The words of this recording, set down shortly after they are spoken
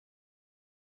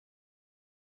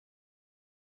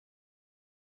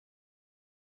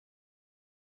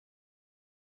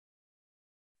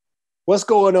What's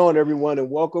going on, everyone, and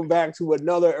welcome back to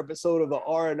another episode of the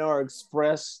R&R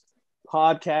Express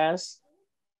podcast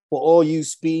for all you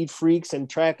speed freaks and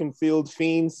track and field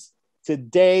fiends.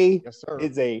 Today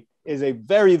is a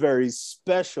very, very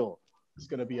special. It's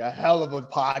going to be a hell of a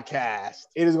podcast.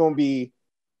 It is going to be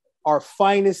our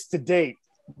finest to date.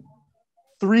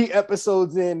 3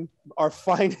 episodes in, our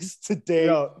finest to date.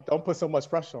 Yo, don't put so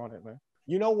much pressure on it, man.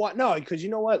 You know what? No, because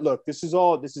you know what? Look, this is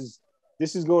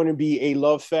going to be a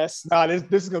love fest. Nah, this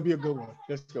is going to be a good one.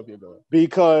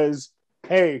 Because,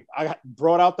 hey, I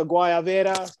brought out the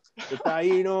guayabera, the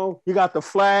taino. We got the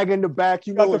flag in the back.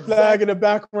 You got the flag in the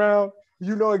background.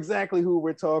 You know exactly who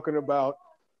we're talking about.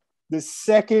 The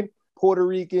second Puerto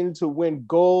Rican to win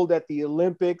gold at the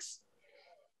Olympics.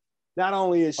 Not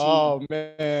only is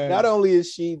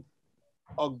she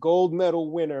a gold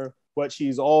medal winner, but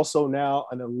she's also now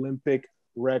an Olympic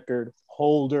record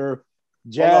holder.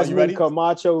 Jasmine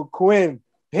Camacho Quinn.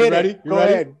 Hit it.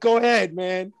 Go ahead,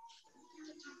 man.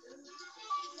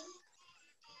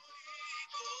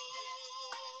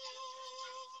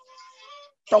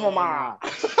 Come on.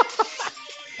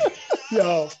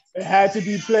 Yo, it had to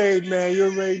be played, man. You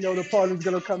already know the party's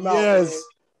going to come out. Yes.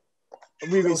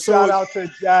 Shout out to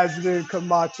Jasmine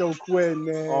Camacho Quinn,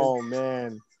 man. Oh,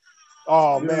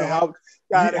 man.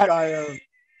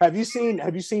 Have you seen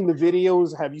the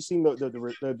videos? Have you seen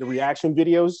the reaction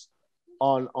videos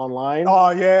online? Oh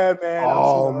yeah, man.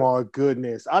 Oh my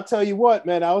goodness. I'll tell you what,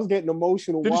 man, I was getting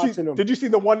emotional watching them. Did you see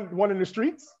the one in the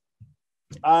streets?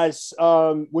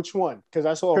 Which one? Because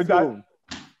I saw a few.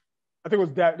 I think it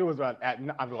was that. It was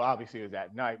obviously it was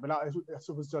at night, but it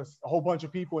was just a whole bunch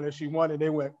of people, and then she won, and they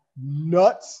went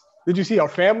nuts. Did you see her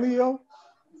family, yo?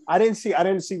 I didn't see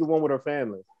the one with her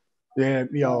family. Yeah,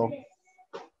 yo.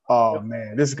 Oh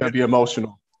man, this is gonna be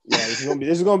emotional. Yeah, this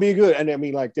is gonna be good. And I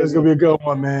mean, like, this is gonna be a good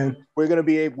one, man. We're gonna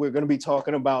be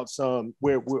talking about some.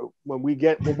 We're gonna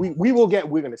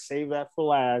save that for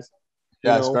last.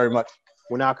 Yes, very much.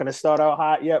 We're not gonna start out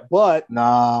hot yet, but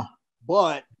nah.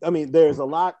 But I mean, there's a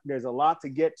lot to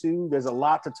get to. There's a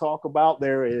lot to talk about.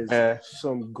 There is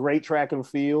some great track and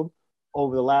field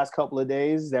over the last couple of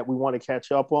days that we want to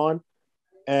catch up on,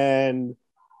 and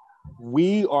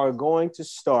we are going to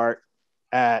start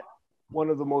at one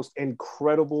of the most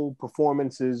incredible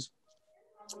performances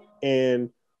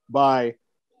by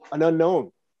an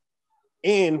unknown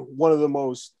in one of the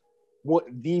most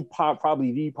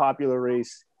probably the popular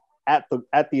race at the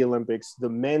Olympics, the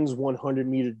men's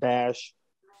 100-meter dash.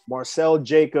 Marcel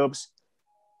Jacobs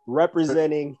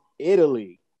representing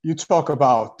Italy. You talk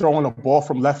about throwing a ball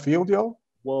from left field, yo.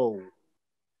 Whoa.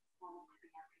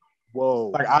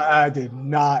 Like I did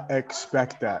not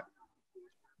expect that.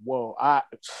 Whoa. I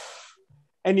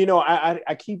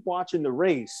keep watching the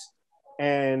race,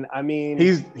 and I mean,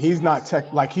 he's not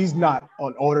he's not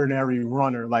an ordinary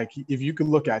runner. Like, if you can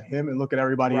look at him and look at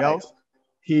everybody else,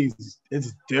 it's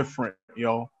different,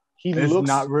 yo. He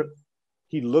looks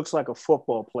like a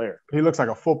football player. He looks like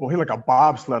a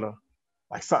bobsledder,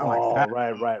 like something like that.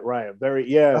 Right.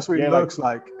 That's what he looks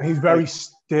like. He's very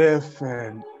stiff,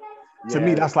 and to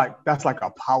me, that's like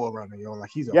a power runner, yo.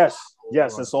 Like, he's a yes.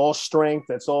 It's all strength.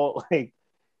 That's all like.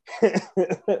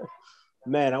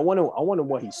 Man, I wonder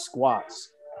what he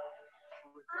squats.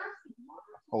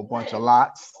 Whole bunch of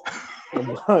lots.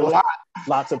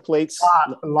 Lots of plates.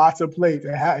 Lots of plates.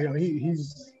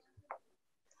 He's.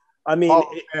 I mean,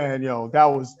 that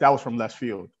was from left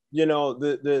field. You know,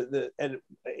 and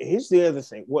here's the other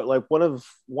thing. What, like, one of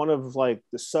like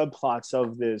the subplots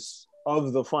of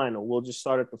the final. We'll just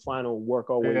start at the final,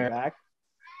 work our way back.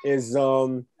 Is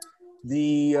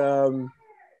the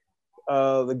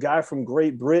guy from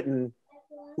Great Britain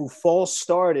who false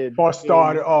started.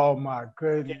 Oh my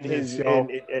goodness! To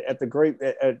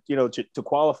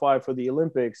qualify for the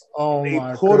Olympics. Oh, they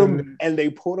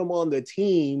put him on the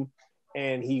team,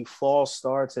 and he false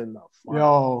starts in the final.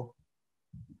 Yo,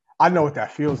 I know what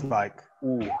that feels like.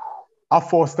 Ooh. I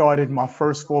false started my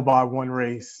first 4x1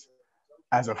 race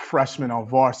as a freshman on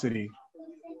varsity.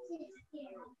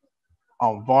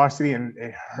 And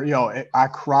I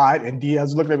cried, and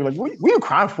Diaz looked at me like, what are you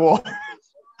crying for? I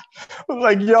was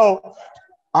like, yo,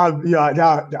 I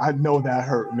know that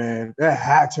hurt, man. That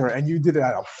had to hurt. And you did it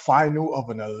at a final of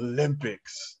an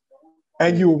Olympics,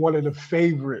 and you were one of the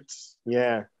favorites.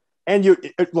 Yeah, and your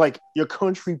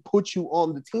country put you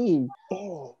on the team.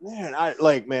 Oh man, I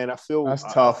feel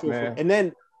that's tough, man. And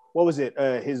then what was it?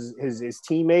 His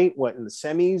teammate, what, in the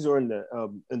semis or in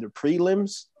the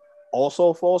prelims?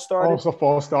 Also false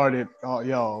started. Oh,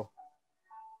 yo.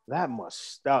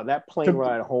 That plane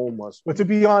ride home must. But to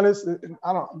be honest,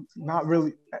 not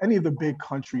really. Any of the big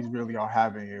countries really are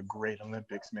having a great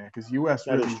Olympics, man. Because U.S.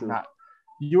 really is not.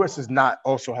 U.S. is not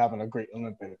also having a great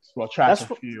Olympics. Well, track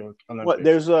and field Olympics. What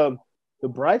there's the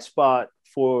bright spot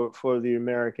for the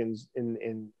Americans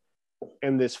in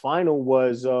this final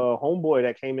was homeboy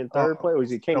that came in third place. Or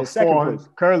he came in second place.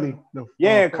 Curly.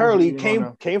 Curly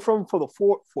came from the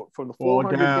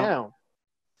 400 down.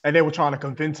 And they were trying to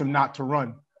convince him not to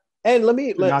run. And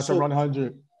to run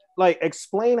 100. Like,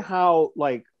 explain how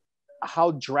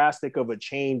drastic of a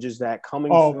change is that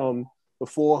coming from the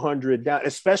 400 down,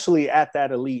 especially at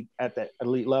that elite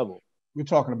level. We're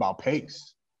talking about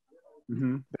pace.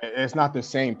 Mm-hmm. It's not the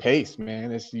same pace,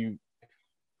 man. It's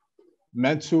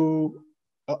mental.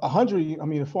 100. I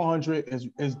mean, the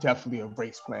 400 is definitely a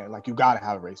race plan. Like, you got to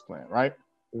have a race plan, right?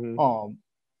 Mm-hmm.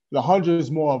 The 100 is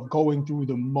more of going through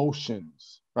the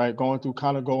motions, right? Going through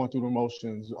the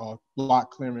motions,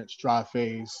 block clearance, drive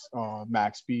phase,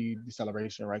 max speed,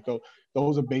 deceleration, right?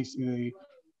 Those are basically,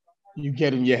 you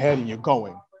get in your head and you're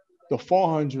going. The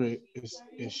 400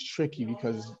 is tricky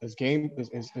because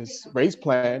it's race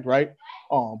planned, right?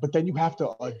 But then you have to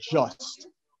adjust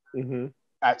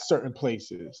at certain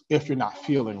places if you're not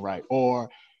feeling right. Or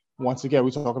once again, we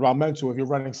talk about mental, if you're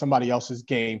running somebody else's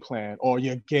game plan or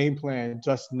your game plan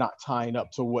just not tying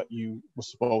up to what you were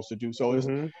supposed to do. So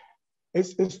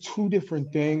it's two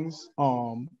different things.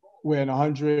 Where in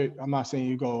 100, I'm not saying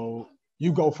you go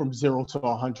from 0 to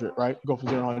 100, right? You go from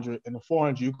 0 to 100. In the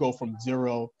 400, you go from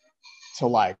 0 to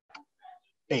like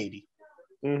 80.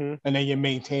 And then you're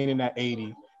maintaining that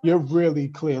 80. You're really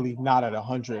clearly not at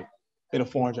 100 in a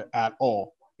 400 at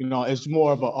all. You know, it's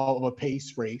more of a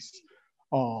pace race.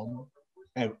 And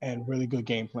really good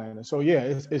game plan. And so,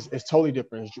 yeah, it's totally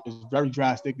different. It's very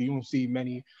drastic. You don't see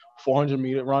many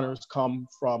 400-meter runners come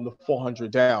from the 400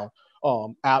 down.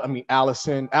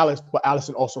 Allison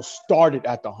also started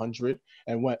at the 100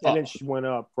 and went up. And then she went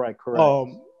up, right, correct.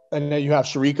 And then you have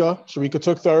Sharika. Sharika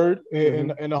took third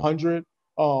in 100.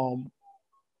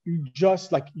 You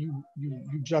just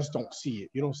don't see it.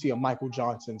 You don't see a Michael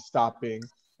Johnson stopping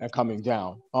and coming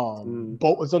down.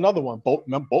 Bolt was another one.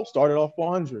 Bolt started off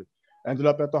 400, ended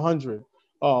up at the 100.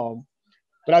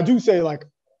 But I do say, like,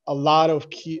 a lot of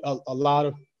key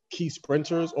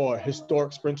sprinters or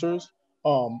historic sprinters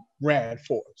ran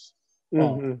fours. They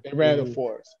ran the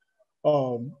fours.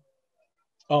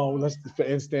 Let's, for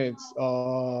instance,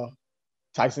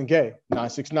 Tyson Gay,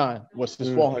 969. What's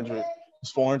his 400? His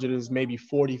 400 is maybe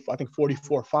 40, I think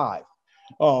 44.5.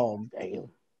 Damn.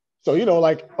 So, you know,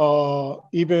 like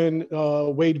even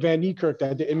Wade Van Niekerk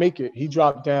that didn't make it. He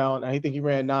dropped down. I think he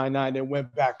ran 9.9, then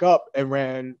went back up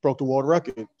and broke the world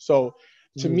record. So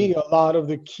to me, a lot of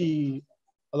the key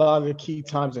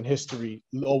times in history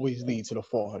always lead to the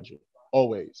 400.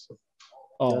 Always.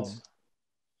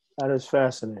 That is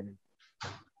fascinating.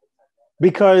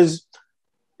 Because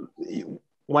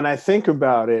when I think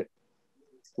about it,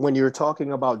 when you're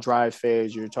talking about drive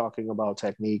phase, you're talking about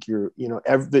technique,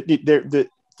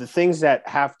 the things that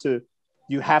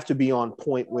you have to be on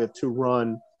point with to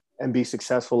run and be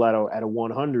successful at a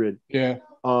 100. Yeah.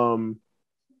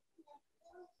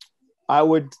 I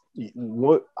would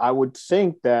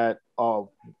think that a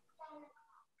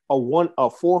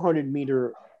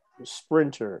 400-meter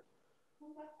sprinter,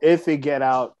 if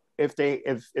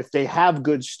they have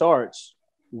good starts,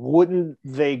 wouldn't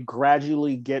they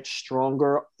gradually get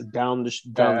stronger down the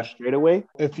straightaway?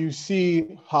 If you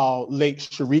see how late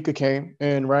Sharika came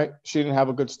in, right? She didn't have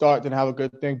a good start, didn't have a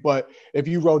good thing. But if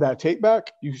you roll that tape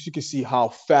back, you can see how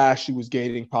fast she was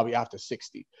gaining probably after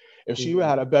 60. If she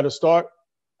had a better start,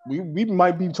 we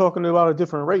might be talking about a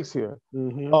different race here.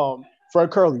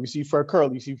 Fred Curley, you see Fred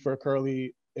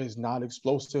Curley is not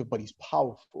explosive, but he's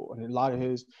powerful. And a lot of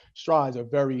his strides are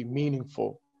very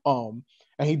meaningful.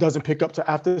 And he doesn't pick up to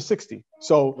after 60.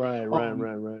 So right.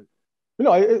 You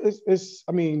know, it's.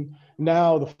 I mean,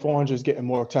 now the 400 is getting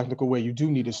more technical where you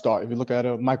do need to start. If you look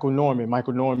at Michael Norman,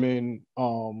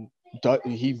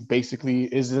 he basically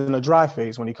is in a dry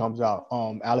phase when he comes out.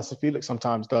 Allison Felix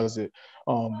sometimes does it.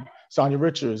 Sonia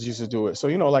Richards used to do it. So,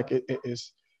 you know, like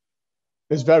it's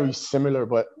very similar,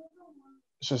 but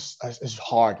it's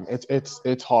hard.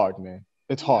 It's hard, man.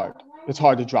 It's hard. It's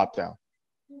hard to drop down.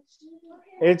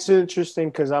 It's interesting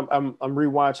because I'm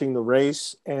rewatching the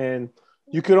race, and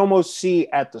you could almost see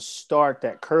at the start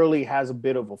that Curley has a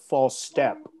bit of a false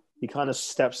step. He kind of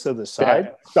steps to the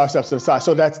side. Steps to the side.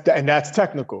 So that's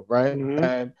technical, right?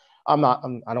 And I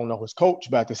don't know his coach,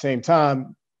 but at the same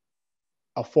time,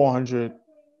 a 400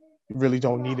 you really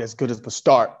don't need as good as the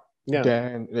start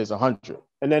than it is 100.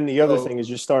 And then the other thing is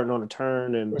you're starting on a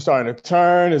turn, and we're starting to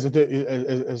turn. Is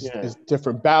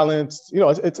different balance. You know,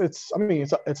 it's. I mean,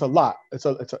 it's a lot. It's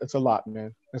a lot,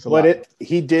 man. It's a lot. But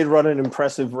he did run an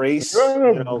impressive race.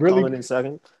 Really, coming in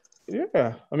second.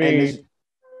 Yeah, I mean,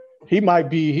 he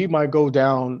might go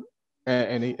down,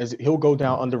 and he'll go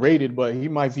down underrated, but he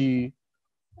might be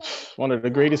one of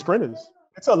the greatest sprinters.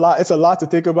 It's a lot. It's a lot to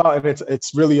think about, and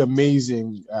it's really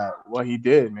amazing what he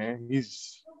did, man.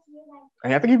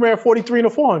 I think he ran 43 in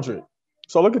the 400.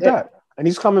 So look at that. And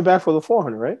he's coming back for the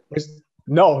 400, right?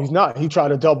 No, he's not. He tried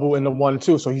to double in the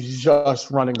 1-2, so he's just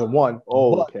running the 1.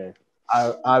 Oh, but okay.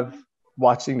 I've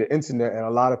watching the internet, and a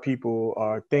lot of people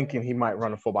are thinking he might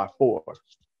run a 4x4.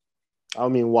 I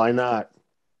mean, why not?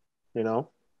 You know,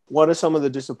 what are some of the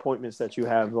disappointments that you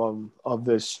have of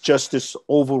this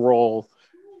overall,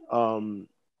 the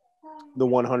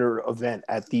 100 event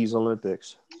at these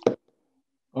Olympics?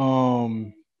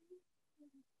 I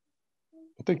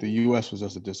think the U.S. was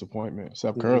just a disappointment,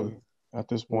 except Curly at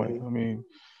this point. I mean,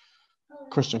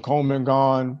 Christian Coleman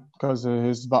gone because of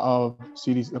his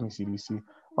CDC.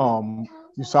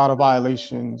 USADA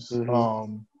violations.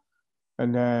 And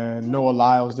then Noah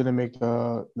Lyles didn't make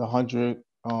the 100.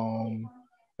 And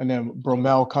then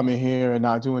Bromell coming here and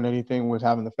not doing anything with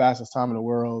having the fastest time in the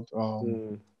world.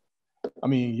 I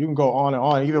mean, you can go on and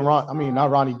on. Even not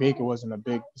Ronnie Baker wasn't a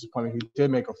big disappointment. He did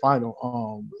make a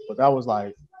final. But that was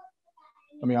like,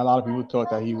 I mean, a lot of people thought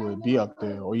that he would be up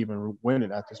there or even win it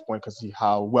at this point because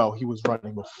how well he was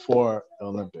running before the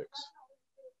Olympics.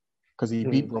 Because he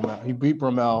beat Bromell. He beat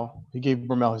Bromell. He gave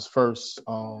Bromell his first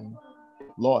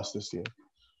loss this year.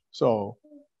 So,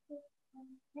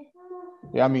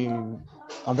 yeah, I mean,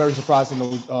 I'm very surprised in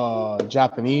the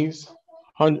Japanese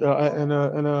in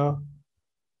a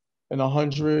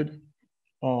 100.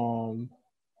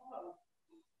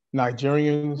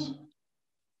 Nigerians,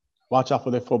 watch out for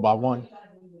their 4x1.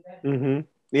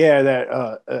 Yeah,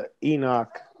 that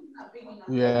Enoch.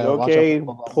 Yeah. Okay.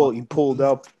 He pulled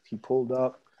up.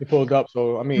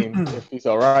 So I mean, if he's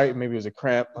all right, maybe it was a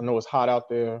cramp. I know it's hot out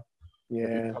there.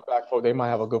 Yeah. They might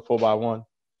have a good 4x1.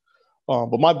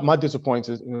 But my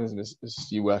disappointment is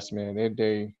US, man.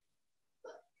 They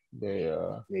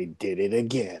did it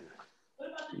again.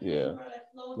 Yeah.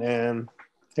 Man.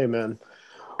 Hey, man.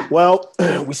 Well,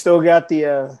 we still got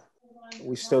the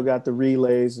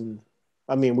relays, and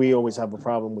I mean, we always have a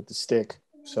problem with the stick.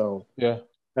 So yeah,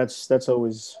 that's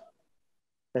always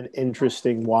an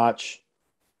interesting watch,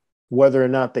 whether or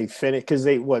not they finish, because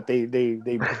they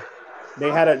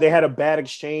had a bad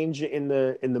exchange in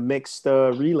the mixed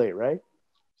relay, right?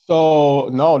 So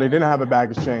no, they didn't have a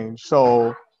bad exchange.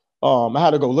 So I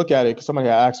had to go look at it because somebody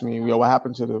had asked me, what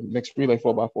happened to the mixed relay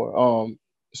 4x4?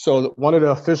 So one of the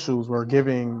officials were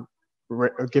giving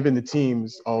the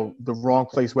teams the wrong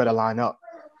place where to line up.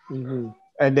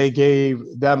 And they gave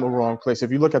them a wrong place.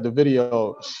 If you look at the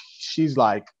video, she's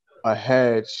like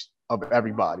ahead of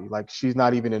everybody. Like she's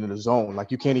not even in the zone.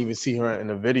 Like you can't even see her in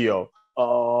the video.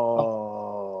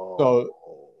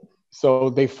 So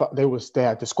they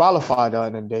had disqualified her,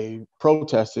 and then they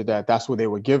protested that that's what they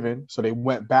were given. So they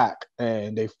went back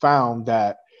and they found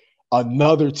that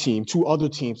two other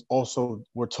teams also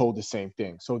were told the same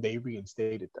thing. So they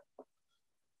reinstated them.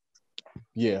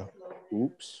 Yeah.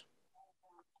 Oops.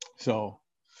 So,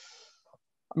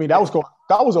 I mean, that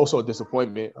was also a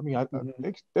disappointment. I mean,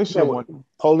 they should have won.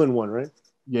 Poland won, right?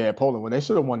 Yeah, Poland won. They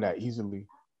should have won that easily,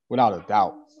 without a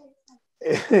doubt.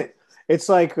 It's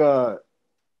like I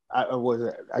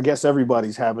guess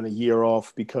everybody's having a year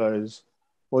off because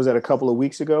was that a couple of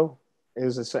weeks ago? It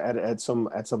was at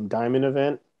some diamond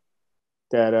event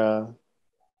that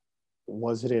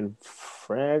was it in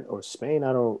France or Spain?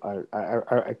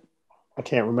 I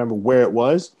can't remember where it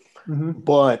was,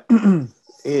 but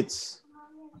it's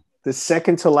the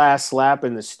second to last lap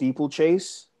in the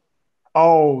steeplechase.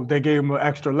 Oh, they gave him an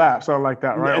extra lap, something like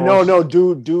that, right? No,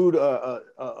 dude.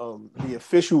 The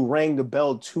official rang the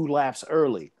bell 2 laps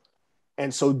early,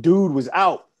 and so dude was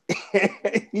out.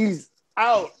 He's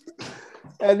out,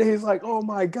 and he's like, "Oh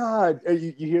my god!" And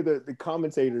you hear the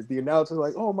commentators, the announcers,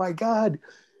 like, "Oh my god,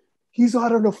 he's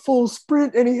out on a full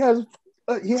sprint, and he has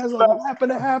a lap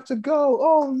and a half to go.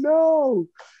 Oh no!"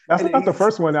 That's not the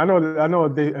first one. I know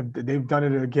they've done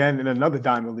it again in another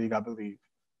Diamond League, I believe.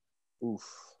 Oof.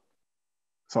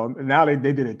 So now they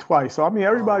did it twice. So I mean,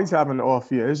 everybody's having an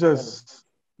off year. It's just,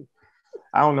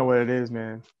 I don't know what it is,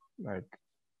 man. Like,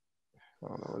 I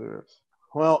don't know what it is.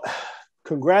 Well,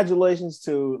 congratulations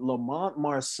to Lamont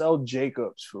Marcel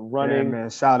Jacobs for running. Yeah, man.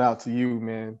 Shout out to you,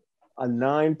 man. A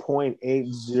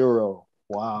 9.80.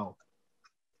 Wow.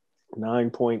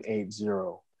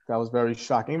 9.80. That was very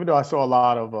shocking. Even though I saw a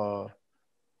lot of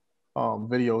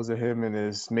videos of him in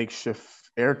his makeshift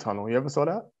air tunnel. You ever saw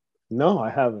that? No, I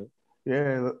haven't.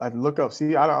 Yeah, I look up.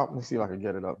 See, let me see if I can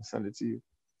get it up and send it to you.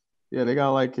 Yeah, they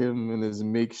got like him in his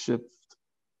makeshift,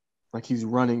 like he's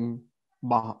running.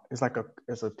 It's like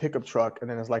it's a pickup truck, and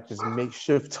then it's like this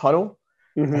makeshift tunnel.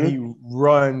 Mm-hmm. And he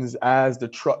runs as the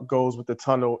truck goes with the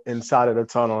tunnel inside of the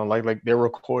tunnel, and like they're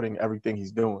recording everything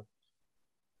he's doing,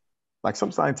 like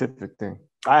some scientific thing.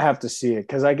 I have to see it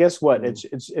because I guess what it's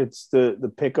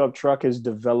the pickup truck is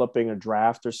developing a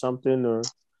draft or something, or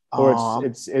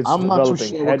it's I'm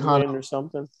developing headwind or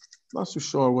something. I'm not too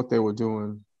sure what they were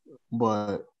doing,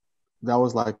 but that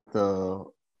was like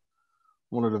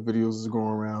one of the videos is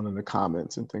going around in the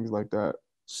comments and things like that.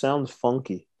 Sounds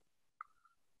funky.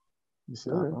 You see,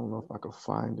 I don't know if I can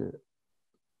find it.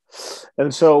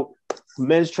 And so,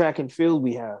 men's track and field,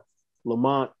 we have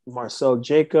Lamont, Marcel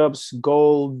Jacobs,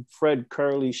 gold, Fred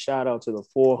Curley. Shout out to the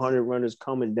 400 runners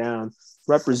coming down,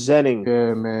 representing.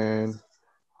 Yeah, man.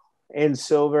 In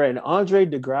silver, and Andre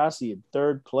DeGrassi in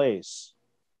third place.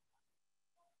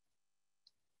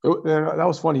 That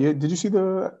was funny. Did you see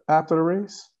the after the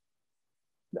race?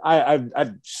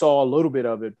 I saw a little bit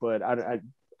of it, but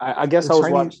I guess I was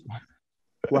watching.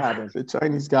 What happened? The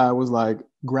Chinese guy was like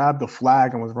grabbed the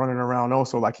flag and was running around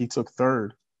also like he took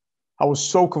third. I was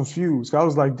so confused. I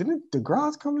was like, didn't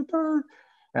DeGrasse come in third?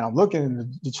 And I'm looking,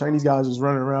 and the Chinese guys was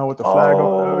running around with the flag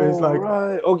up. It's like,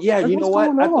 right. Oh yeah, you know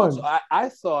what? I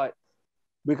thought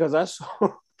because I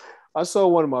saw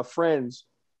one of my friends.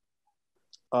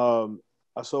 I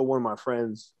saw one of my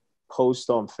friends post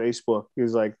on Facebook. He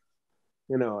was like,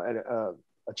 a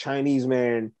Chinese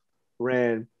man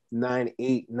ran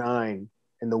 9.89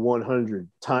 in the 100.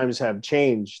 Times have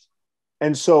changed.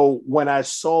 And so when I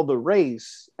saw the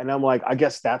race, and I'm like, I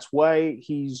guess that's why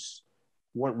he's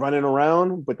running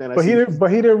around. But then he didn't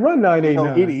run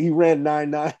 9.89. He ran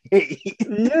 9.98.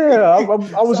 Yeah,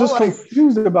 I was just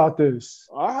confused about this.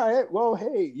 All right, well,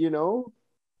 hey,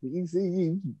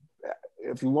 easy.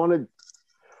 If you want to.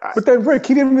 But then Rick,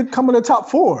 he didn't even come in the top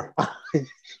 4.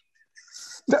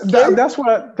 That's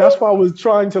why I was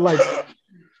trying to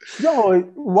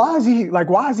why is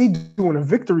he doing a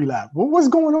victory lap? What's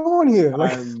going on here?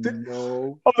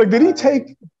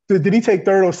 Did he take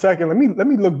third or second? Let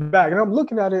me look back, and I'm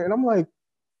looking at it, and I'm like,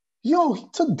 yo, he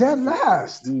took dead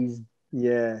last.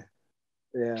 Yeah.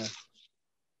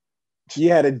 You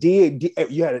had a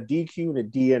DQ and a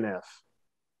DNF,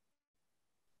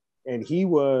 and he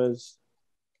was,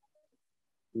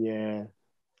 he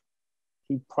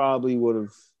probably would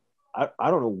have.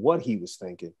 I don't know what he was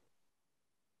thinking.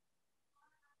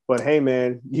 But hey,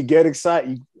 man, you get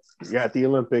excited. You got the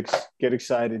Olympics. Get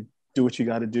excited. Do what you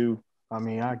got to do. I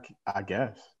mean, I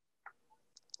guess.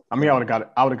 I mean, I would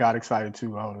have got excited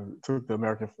too. I would have took the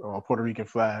American Puerto Rican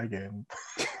flag, and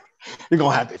you're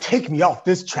gonna have to take me off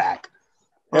this track.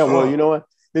 Yeah, well, you know what?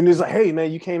 Then there's like, hey,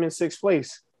 man, you came in 6th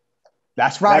place.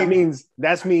 That's right. That means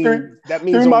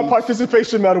Here's my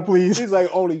participation medal, please. He's like,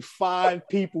 only 5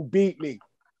 people beat me.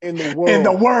 In the world. In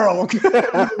the world. In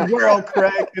the world,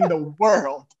 Craig. In the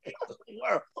world.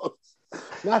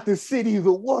 Not the city,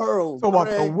 the world. Talk about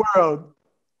the world.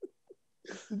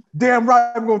 Damn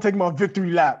right, I'm going to take my victory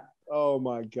lap. Oh,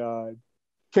 my God.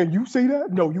 Can you say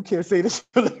that? No, you can't say this.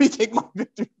 Let me take my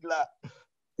victory lap.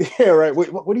 Yeah, right.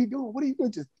 Wait, what are you doing? What are you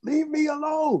doing? Just leave me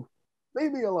alone.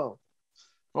 Leave me alone.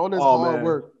 All this hard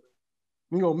work.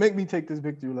 You're going to make me take this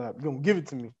victory lap. You're going to give it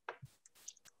to me.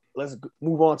 Let's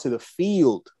move on to the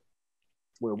field,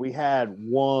 where we had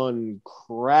one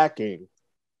cracking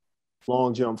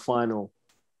long jump final.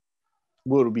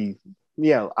 Will be,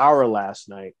 our last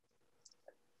night.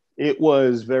 It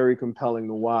was very compelling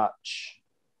to watch.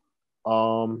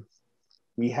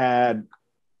 We had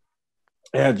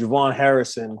Javon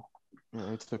Harrison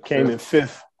came in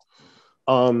 5th.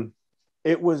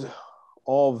 It was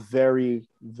all very,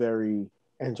 very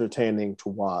entertaining to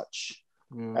watch.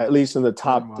 Yeah, at least in the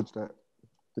top, the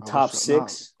top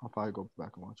 6. I'll probably go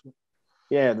back and watch it.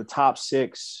 Yeah, the top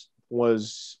 6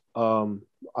 was. You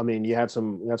had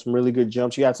some really good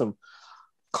jumps. You had some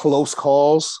close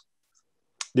calls.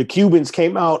 The Cubans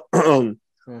came out. Juan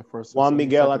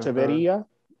Miguel Echeverria,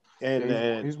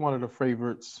 and he's one of the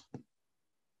favorites.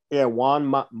 Yeah, Juan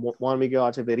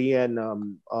Miguel Echeverria and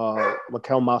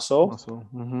Mikel Masso.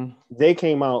 Mm-hmm. They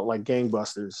came out like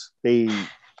gangbusters.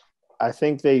 I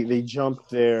think they jumped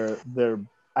they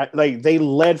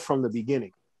led from the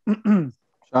beginning. Shout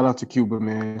out to Cuba,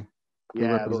 man.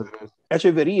 Yeah,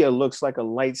 Echeverria looks like a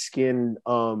light-skinned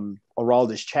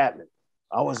Aroldis Chapman.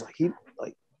 I was like,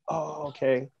 oh,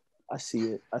 okay. I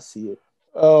see it.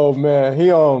 Oh man,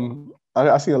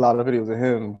 I see a lot of videos of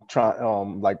him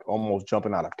trying, like almost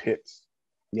jumping out of pits.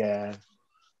 Yeah,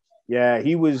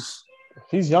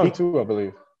 he's young too, I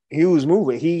believe. He was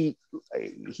moving. He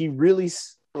really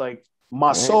like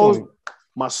Marcel.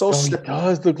 He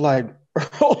does look like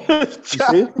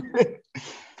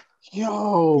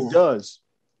Yo, he does.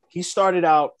 He started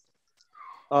out.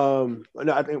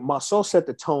 I think Marcel set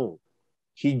the tone.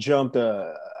 He jumped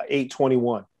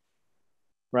 8:21,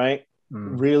 right?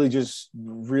 Really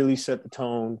set the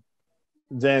tone.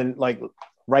 Then, like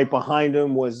right behind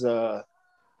him was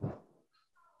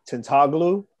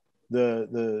Tentaglu,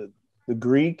 the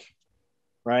Greek,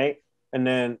 right? And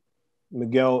then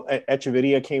Miguel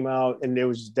Echeverria came out, and there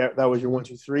was that was your 1,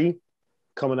 2, 3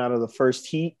 coming out of the first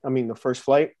heat. I mean, the first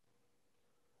flight.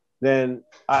 Then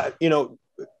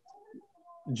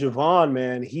Javon,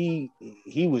 man, he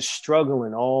was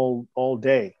struggling all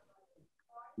day.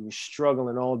 He was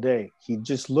struggling all day. He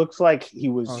just looks like he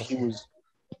was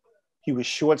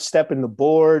short stepping the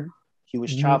board. He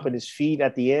was chopping his feet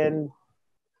at the end.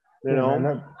 You know,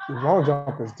 man, that long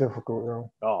jump is difficult,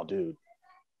 yo. Oh, dude.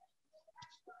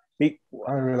 I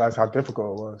didn't realize how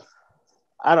difficult it was.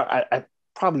 I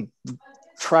probably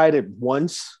tried it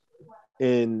once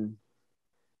in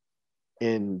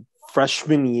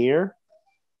freshman year,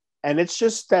 and it's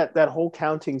just that whole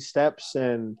counting steps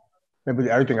and but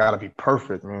everything got to be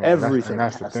perfect, man. Everything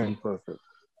that's the thing. Perfect.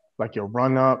 Like your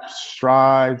run ups,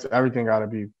 strides, everything got to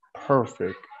be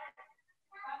perfect.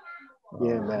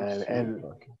 Yeah, man, and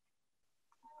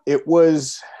it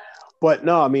was. But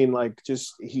no, I mean, like,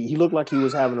 just he looked like he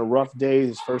was having a rough day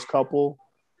his first couple,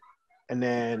 and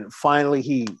then finally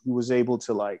he was able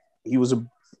to he was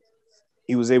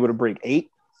able to break 8.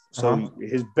 So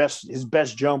his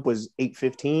best jump was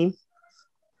 8:15,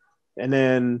 and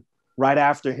then right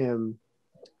after him,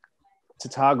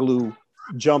 Tataglu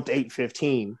jumped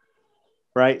 8:15,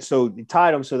 right? So he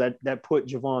tied him, so that put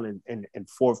Javon in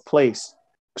 4th place.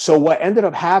 So what ended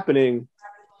up happening,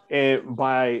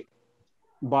 by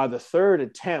the 3rd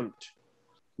attempt,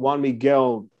 Juan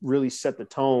Miguel really set the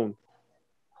tone.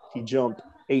 He jumped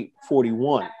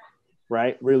 8:41,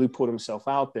 right? Really put himself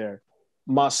out there.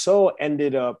 Marcel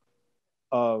ended up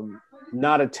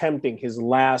not attempting his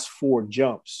last 4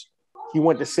 jumps. He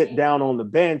went to sit down on the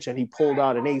bench and he pulled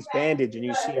out an ace bandage, and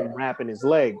you see him wrapping his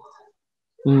leg,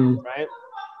 right?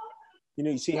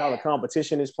 You see how the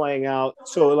competition is playing out.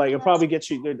 So it probably gets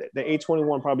you, the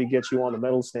 8:21 probably gets you on the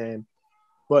medal stand.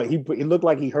 But he looked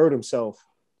like he hurt himself,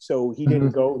 so he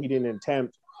didn't go. He didn't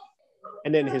attempt.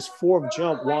 And then his 4th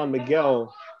jump, Juan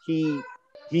Miguel, he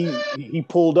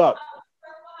pulled up,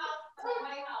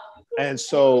 and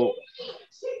so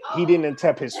he didn't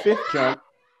attempt his 5th jump.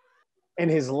 And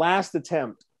his last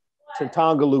attempt,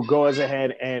 Tantangalu goes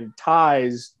ahead and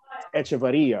ties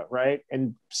Echeverria, right?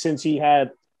 And since he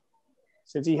had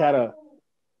a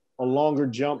longer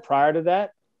jump prior to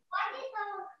that,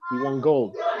 he won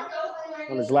gold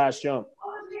on his last jump.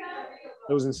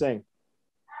 It was insane.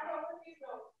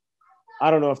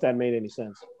 I don't know if that made any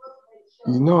sense.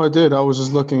 No, it did. I was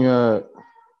just looking at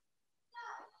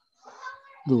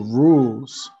the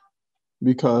rules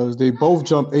because they both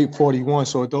jump 8:41,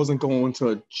 so it doesn't go into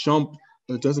a jump.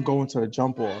 It doesn't go into a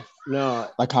jump off. No,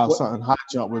 like how something high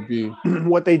jump would be.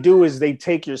 What they do is they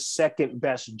take your second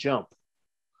best jump.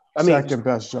 Second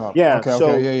best jump. Yeah.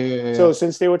 Okay. Yeah. So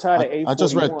since they were tied at 8:41, I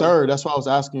just read 3rd. That's why I was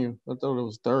asking you. I thought it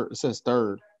was 3rd. It says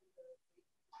 3rd.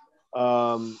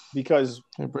 Because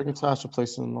breaking ties for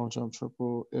placing in long jump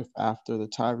triple if after the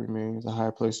tie remains, a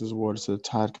higher place is awarded to the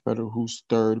tied competitor whose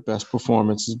 3rd best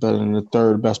performance is better than the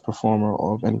 3rd best performer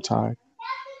of any tie.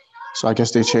 So I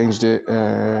guess they changed it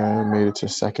and made it to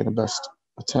 2nd best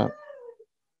attempt.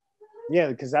 Yeah,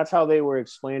 because that's how they were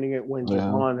explaining it when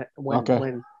Javon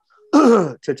when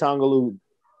Tatangalu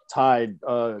tied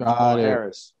Javon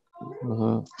Harris.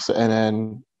 So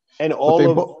and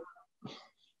all of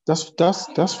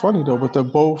that's funny though, but they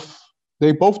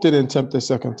both didn't attempt their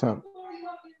 2nd attempt.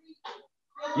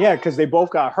 Yeah, because they both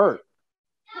got hurt.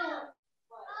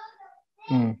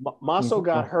 Maso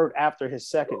got hurt after his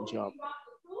 2nd jump.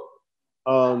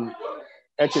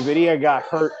 Echeverria got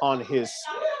hurt on his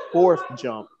 4th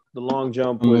jump. The long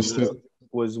jump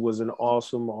was an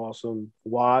awesome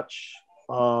watch.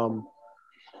 The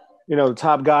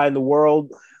top guy in the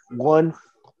world won.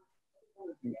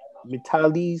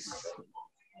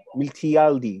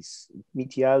 Miltiades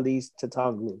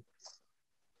Tatanglu.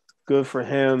 Good for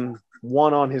him.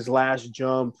 Won on his last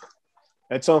jump.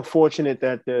 It's unfortunate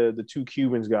that the 2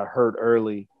 Cubans got hurt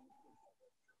early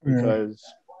because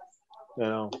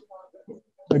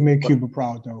they made Cuba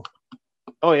proud though.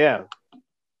 Oh yeah.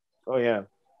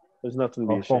 There's nothing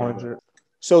to be ashamed of.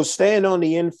 So staying on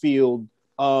the infield,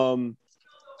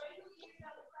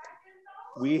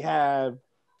 we have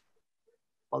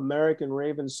American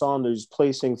Raven Saunders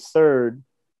placing third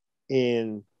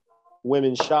in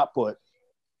women's shot put.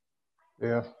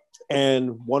 Yeah.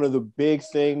 And one of the big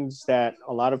things that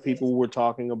a lot of people were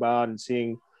talking about and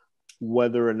seeing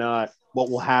whether or not what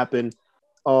will happen.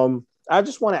 I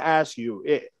just want to ask you,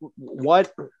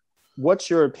 what's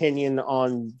your opinion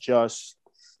on just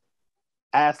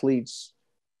athletes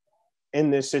in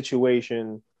this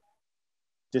situation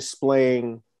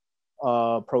displaying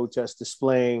protest,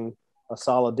 displaying a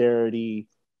solidarity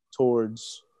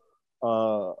towards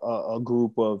a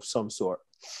group of some sort?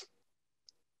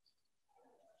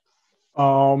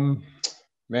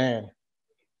 Man.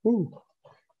 Ooh.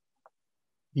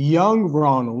 Young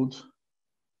Ronald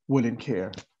wouldn't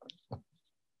care.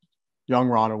 Young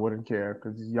Ronald wouldn't care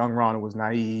because young Ronald was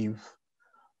naive.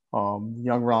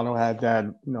 Young Ronald had that,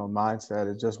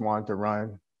 mindset. It just wanted to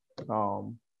run.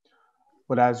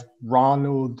 But as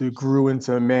Ronald grew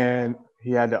into a man,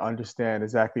 he had to understand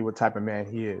exactly what type of man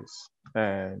he is.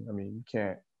 And I mean,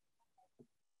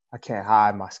 I can't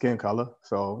hide my skin color.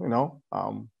 So,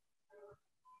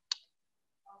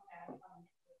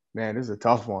 man, this is a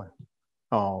tough one.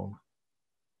 I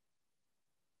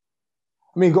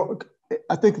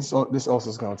think this also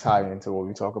is going to tie into what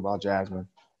we talk about, Jasmine.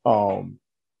 For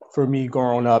me,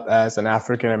 growing up as an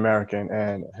African American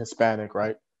and Hispanic,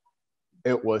 right,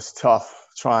 it was tough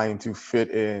trying to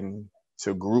fit in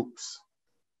to groups.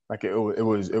 Like it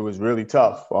was really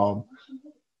tough. I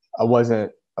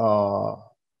wasn't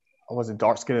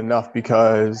dark skinned enough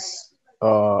because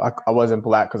I wasn't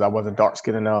black because I wasn't dark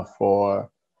skinned enough, or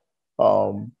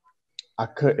I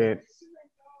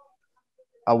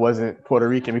wasn't Puerto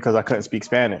Rican because I couldn't speak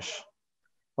Spanish,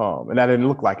 and I didn't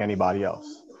look like anybody else.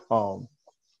 So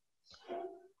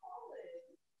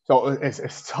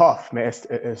it's tough, man.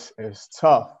 It's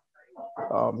tough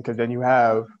because then you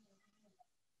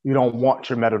don't want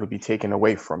your medal to be taken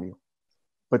away from you,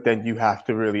 but then you have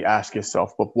to really ask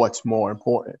yourself, but what's more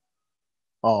important?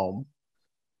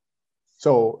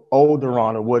 So older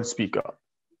Ronald would speak up.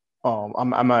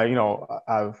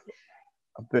 I've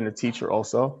been a teacher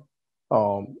also.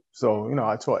 So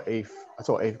I taught eighth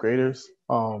graders.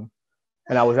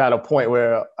 And I was at a point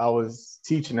where I was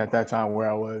teaching at that time where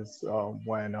I was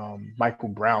when Michael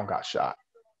Brown got shot.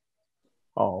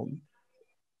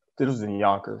 This was in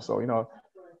Yonkers. So,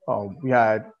 we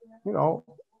had,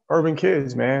 urban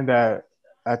kids, man, that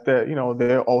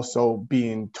they're also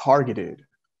being targeted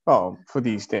for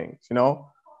these things,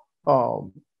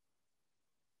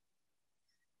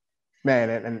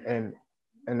 man,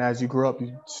 and as you grow up,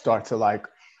 you start to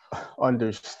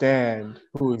understand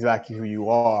who you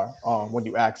are when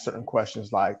you ask certain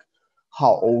questions like,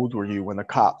 how old were you when the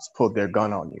cops pulled their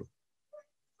gun on you?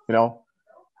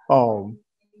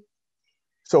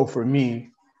 So for me,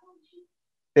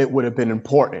 it would have been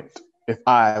important if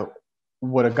I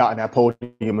would have gotten that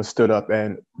podium and stood up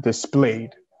and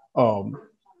displayed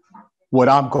what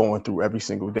I'm going through every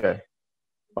single day.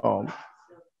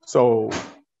 So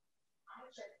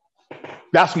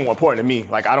that's more important to me.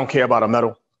 Like, I don't care about a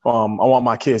medal. I want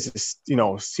my kids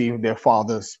to, see their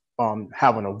fathers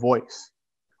having a voice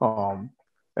and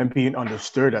being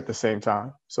understood at the same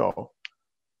time. So,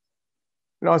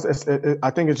 I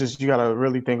think it's just, you got to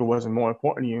really think it wasn't more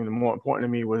important to you. And the more important to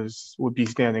me would be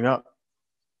standing up.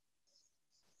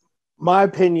 My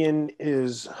opinion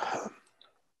is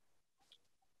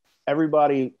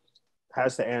everybody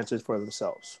has to answer for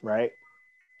themselves, right?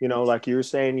 Like you were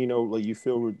saying, like you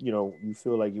feel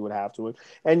like you would have to,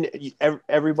 and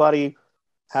everybody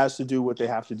has to do what they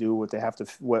have to do,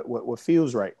 what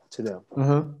feels right to them.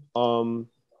 Mm-hmm.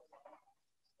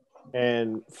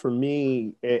 And for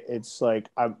me, it's like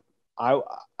I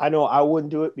know I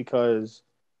wouldn't do it because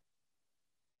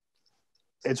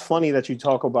it's funny that you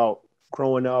talk about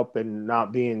growing up and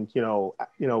not being,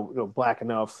 black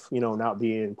enough, not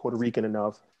being Puerto Rican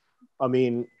enough. I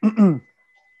mean,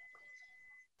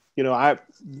 I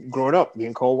growing up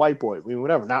being called white boy, I mean,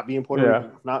 whatever, not being Puerto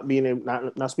Rican, not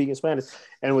speaking Spanish.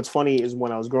 And what's funny is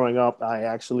when I was growing up, I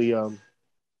actually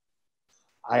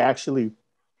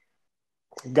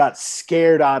got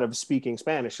scared out of speaking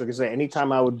Spanish. Like I say,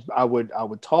 anytime I would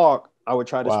talk, I would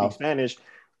try to speak Spanish,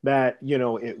 that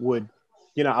it would,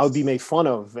 I would be made fun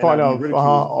of, and I'd be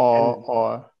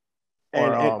ridiculed.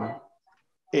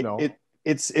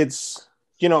 It's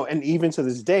and even to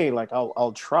this day, like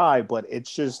I'll try, but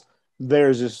it's just,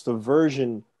 there's just the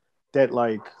version that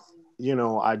I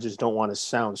just don't want to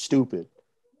sound stupid.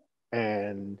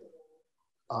 And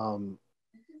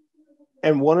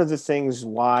one of the things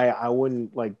why I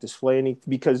wouldn't display any,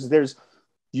 because there's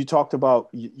you talked about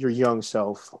your young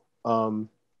self. And,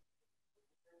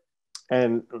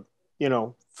 you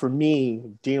know, for me,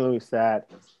 dealing with that,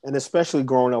 and especially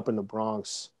growing up in the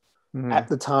Bronx, at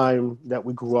the time that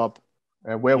we grew up,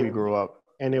 and where we grew up,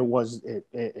 and it was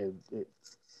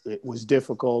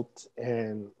difficult.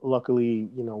 And luckily,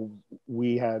 you know,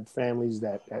 we had families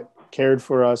that cared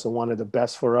for us and wanted the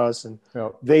best for us, and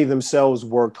they themselves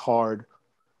worked hard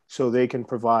so they can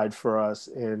provide for us.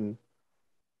 And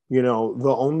you know,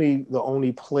 the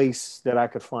only place that I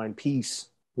could find peace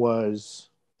was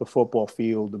the football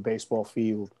field, the baseball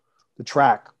field, the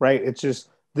track, right? It's just,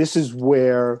 this is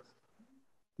where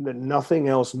nothing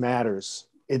else matters.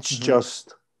 It's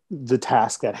just the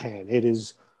task at hand. It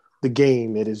is the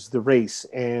game. It is the race.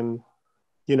 And,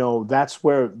 you know, that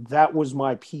was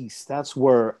my peace. That's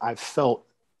where I felt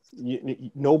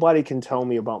nobody can tell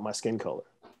me about my skin color.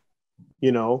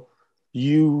 You know,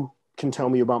 you can tell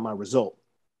me about my result.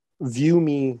 View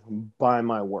me by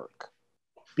my work,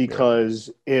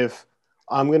 because if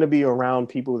I'm going to be around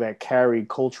people that carry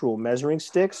cultural measuring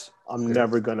sticks, I'm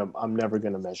never going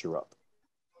to measure up,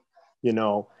 you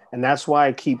know? And that's why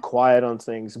I keep quiet on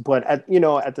things. But at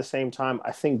the same time,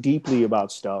 I think deeply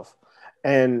about stuff.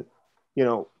 And, you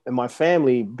know, and my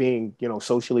family being, you know,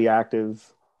 socially active,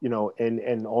 you know,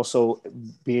 and also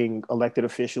being elected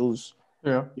officials,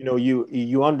 you know,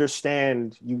 you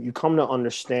understand, you come to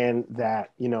understand that,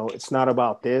 you know, it's not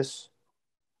about this,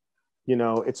 you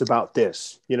know, it's about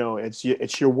this, you know, it's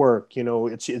your work, you know,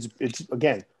 it's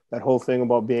again, that whole thing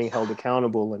about being held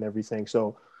accountable and everything.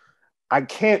 So I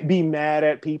can't be mad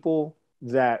at people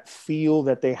that feel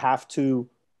that they have to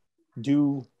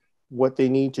do what they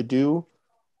need to do,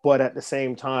 but at the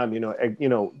same time, you know,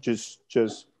 just,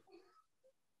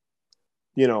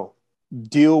 you know,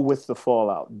 deal with the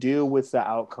fallout, deal with the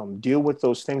outcome, deal with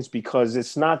those things, because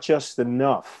it's not just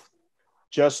enough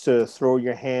just to throw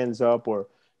your hands up or,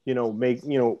 you know, make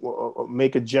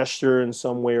a gesture in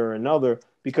some way or another.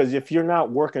 Because if you're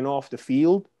not working off the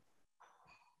field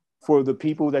for the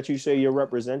people that you say you're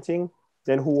representing,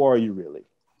 then who are you really?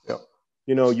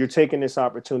 You know, you're taking this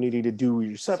opportunity to do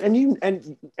yourself, and you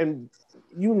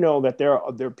know that there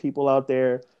are people out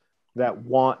there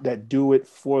that do it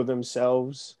for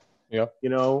themselves. You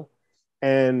know,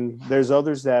 and there's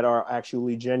others that are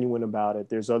actually genuine about it.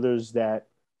 There's others that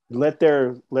let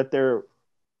their let their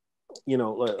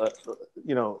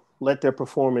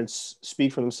performance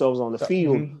speak for themselves on the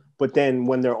field. But then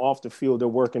when they're off the field, they're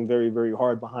working very, very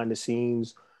hard behind the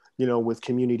scenes, you know, with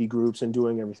community groups and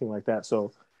doing everything like that.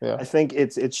 So I think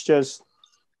it's just,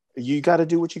 you got to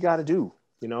do what you got to do,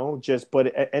 you know,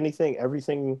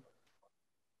 everything,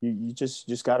 you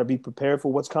just got to be prepared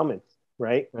for what's coming.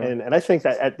 Right. And I think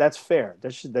that's fair.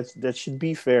 That should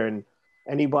be fair. And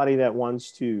anybody that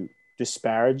wants to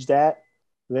disparage that,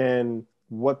 then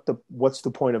what's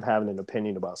the point of having an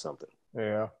opinion about something?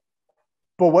 But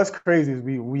what's crazy is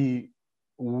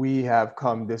we have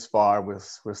come this far. We're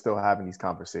still having these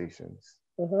conversations.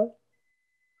 And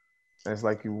it's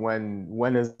like,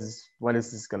 when is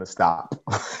this gonna stop?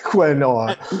 When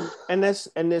or and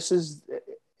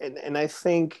I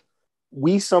think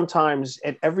we sometimes,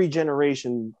 at every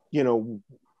generation, you know,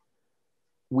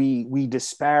 we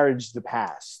disparage the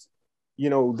past. You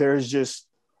know, there's just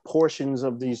portions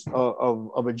of these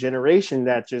of a generation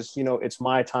that just, you know, it's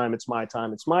my time,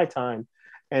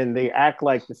 and they act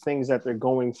like the things that they're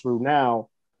going through now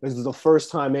is the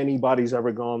first time anybody's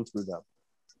ever gone through them,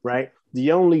 right?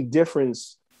 The only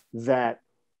difference that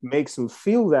makes them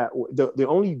feel that, the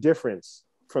only difference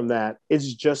from that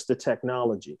is just the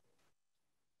technology,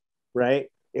 right?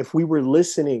 If we were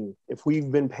listening, if we've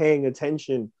been paying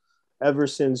attention ever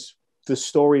since the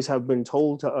stories have been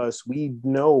told to us, we'd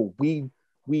know, we'd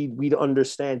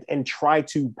understand and try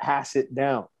to pass it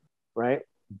down, right?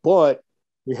 But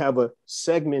we have a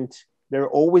segment, there's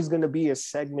always going to be a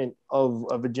segment of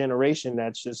a generation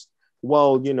that's just,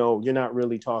 well, you know, you're not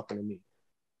really talking to me,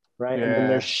 right? And then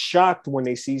they're shocked when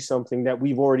they see something that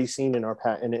we've already seen in our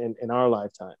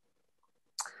lifetime.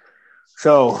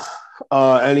 So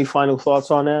any final thoughts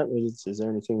on that? Is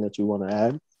there anything that you want to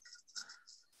add?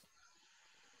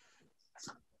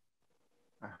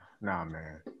 Nah,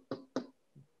 man.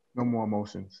 No more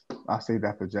emotions. I'll save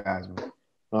that for Jasmine.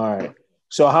 All right.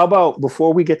 So how about,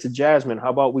 before we get to Jasmine, how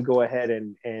about we go ahead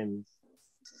and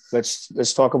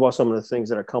let's talk about some of the things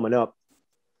that are coming up.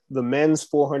 The men's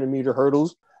 400-meter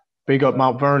hurdles. Big up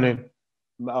Mount Vernon.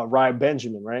 Rob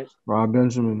Benjamin, right? Rob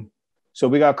Benjamin. So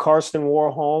we got Karsten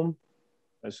Warholm.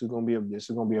 This is gonna be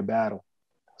a battle.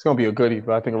 It's gonna be a goodie,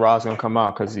 but I think Rob's gonna come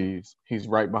out because he's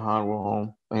right behind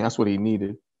Warholm. I mean, that's what he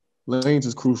needed. Lanes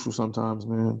is crucial sometimes,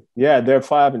 man. Yeah, they're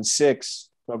 5 and 6.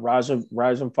 But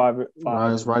Rajan five.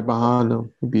 Ryan's right behind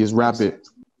him. He'd be as rapid.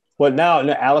 But now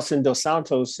Allison Dos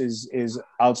Santos is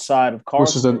outside of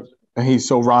Carson. And he's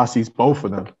so Rossi's both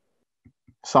of them.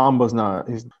 Samba's not.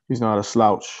 He's not a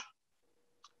slouch.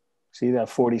 See that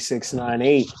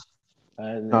 46.98.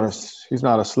 He's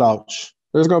not a slouch.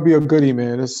 There's gonna be a goodie,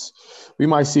 man. We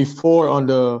might see 4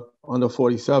 under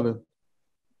 47.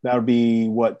 That would be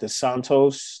what, Dos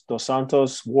Santos,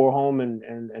 Warholm,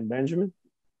 and Benjamin,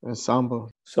 and Samba.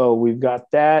 So we've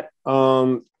got that.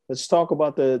 Let's talk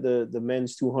about the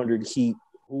men's 200 heat.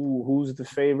 Who's the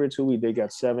favorites? They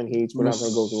got 7 heats. We're not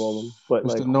gonna go through all of them, but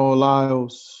Mr. Noah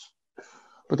Lyles.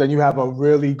 But then you have a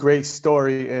really great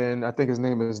story, and I think his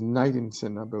name is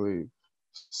Knightington, I believe.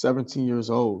 17 years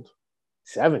old.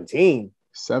 17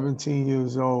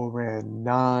 years old, ran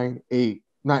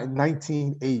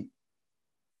 19.8.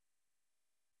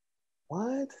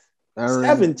 What?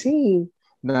 17?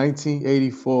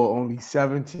 1984, only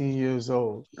 17 years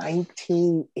old.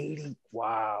 1980.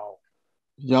 Wow.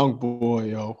 Young boy,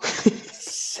 yo.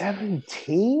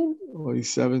 17? Oh,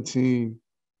 he's 17.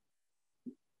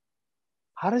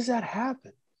 How does that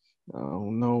happen? I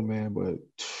don't know, man, but...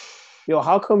 Yo,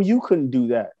 how come you couldn't do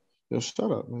that? Yo,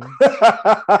 shut up, man.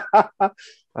 I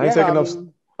ain't taking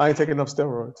enough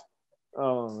steroids.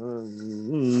 Oh.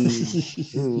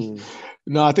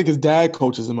 No, I think his dad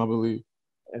coaches him, I believe.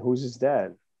 And who's his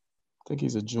dad? I think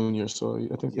he's a junior, so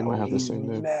I think they might have the same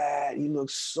name. Mad. He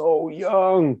looks so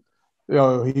young. He's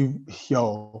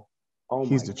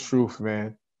the truth,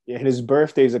 man. Yeah, and his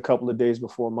birthday's a couple of days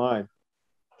before mine.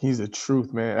 He's the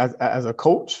truth, man. As a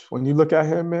coach, when you look at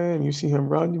him, man, you see him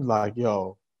run, you're like,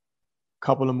 yo, a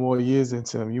couple of more years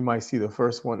into him, you might see the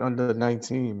first one under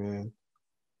 19, man.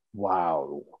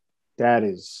 Wow. That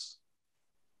is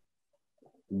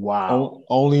wow.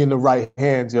 Only in the right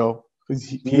hands, yo.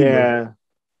 Yeah.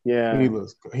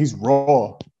 He's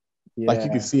raw. Yeah. Like,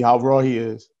 you can see how raw he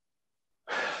is.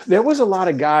 There was a lot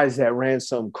of guys that ran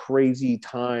some crazy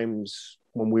times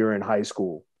when we were in high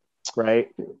school, right?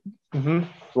 Mm-hmm.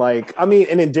 Like, I mean,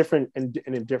 and in different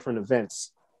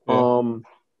events. Yeah.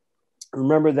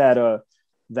 Remember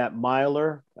that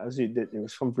miler? It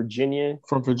was from Virginia.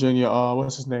 From Virginia.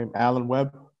 What's his name? Alan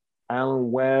Webb.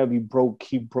 He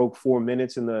broke 4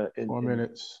 minutes in 4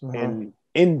 minutes in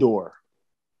indoor,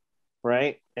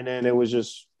 right? And then it was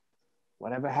just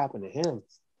whatever happened to him.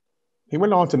 He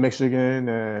went on to Michigan,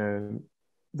 and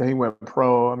then he went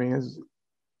pro. I mean,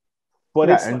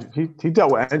 he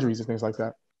dealt with injuries and things like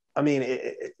that. I mean,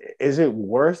 is it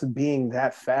worth being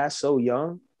that fast so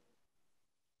young?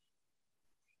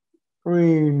 I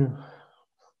mean,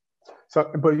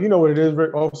 but you know what it is,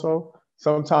 Rick, also?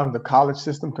 Sometimes the college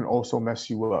system can also mess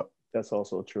you up. That's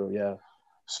also true, yeah.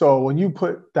 So when you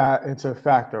put that into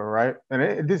factor, right?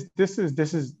 And this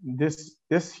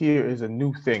here is a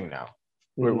new thing now.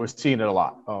 Mm-hmm. We're seeing it a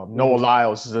lot. Noah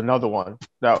Lyles is another one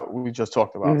that we just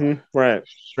talked about. Mm-hmm. Right.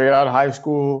 Straight out of high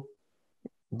school,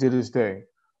 did his thing.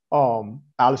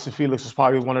 Allison Felix was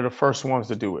probably one of the first ones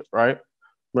to do it, right?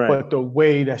 Right. But the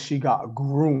way that she got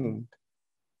groomed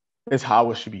is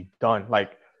how it should be done.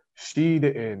 Like, she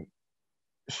didn't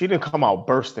come out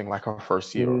bursting like her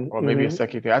first year or maybe a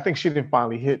second year. I think she didn't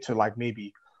finally hit to like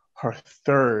maybe her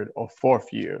 3rd or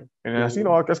 4th year. And that's,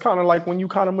 that's kind of like when you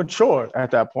kind of mature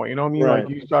at that point, you know what I mean? Right.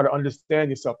 Like, you start to understand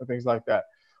yourself and things like that.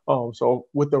 So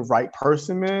with the right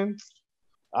person, man.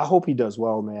 I hope he does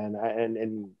well, man.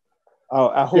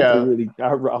 I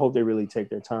hope they really take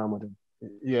their time with him.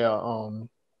 Yeah.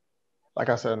 Like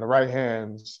I said, in the right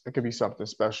hands, it could be something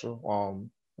special.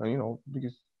 And,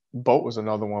 because Boat was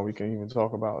another one we can even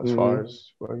talk about as far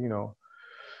as,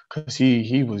 because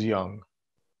he was young.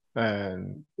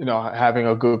 And, having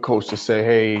a good coach to say,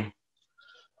 hey,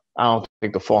 I don't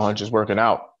think the 400 is working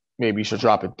out. Maybe you should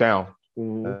drop it down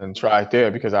and try it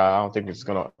there, because I don't think it's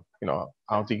going to,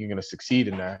 I don't think you're going to succeed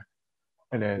in that.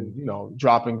 And then,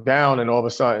 dropping down, and all of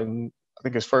a sudden, I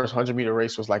think his first 100-meter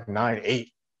race was like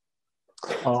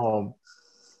 9.8,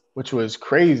 which was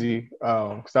crazy,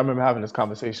 because I remember having this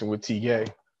conversation with T.A.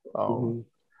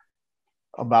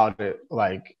 About it.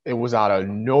 Like, it was out of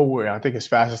nowhere. I think his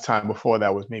fastest time before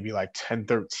that was maybe like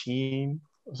 10:13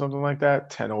 or something like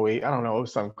that, 10:08. I don't know. It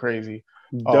was something crazy.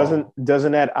 Doesn't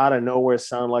that out of nowhere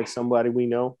sound like somebody we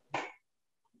know? I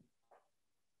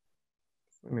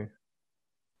mean,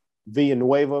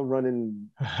 Villanueva running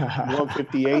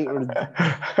 158,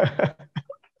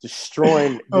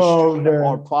 destroying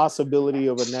our possibility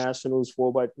of a Nationals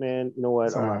 4x, man. You know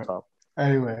what? I'm not talking.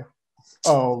 Anyway,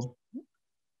 so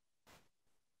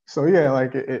yeah,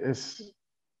 like it's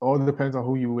all depends on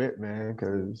who you with, man.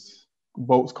 Because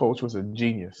Boat's coach was a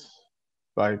genius.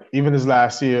 Like, even his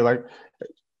last year, like,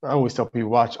 I always tell people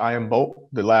watch I Am Bolt,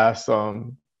 the last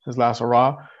his last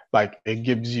hurrah. Like it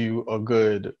gives you a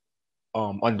good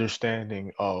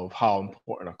understanding of how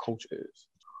important a coach is.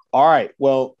 All right.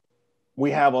 Well,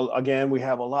 we have a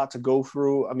lot to go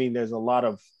through. I mean, there's a lot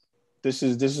of this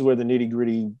is where the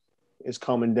nitty-gritty is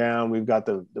coming down. We've got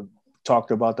the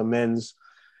talked about the men's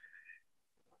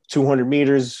 200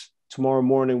 meters. Tomorrow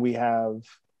morning we have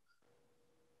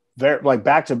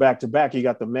back to back. You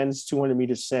got the men's 200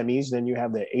 meter semis, then you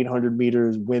have the 800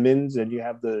 meters women's, and you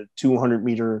have the 200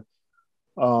 meter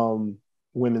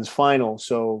women's final.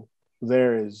 So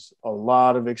there is a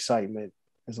lot of excitement.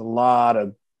 There's a lot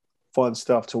of fun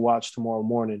stuff to watch tomorrow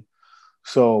morning.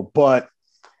 So, but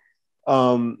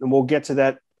and we'll get to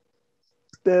that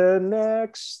the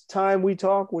next time we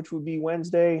talk, which would be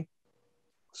Wednesday.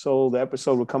 So the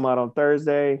episode will come out on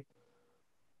Thursday.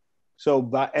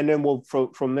 So, and then we'll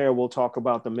from there we'll talk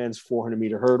about the men's 400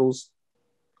 meter hurdles.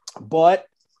 But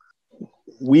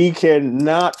we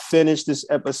cannot finish this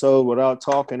episode without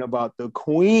talking about the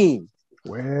queen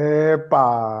of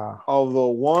the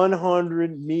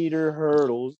 100 meter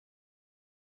hurdles,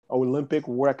 Olympic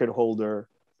record holder,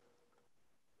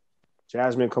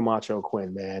 Jasmine Camacho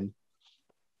Quinn. Man,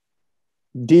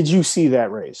 did you see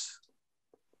that race?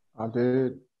 I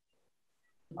did.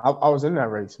 I was in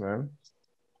that race, man.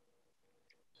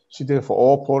 She did it for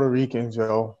all Puerto Ricans,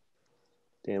 yo.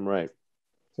 Damn right.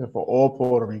 She did it for all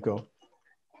Puerto Rico.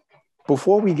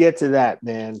 Before we get to that,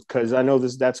 man, because I know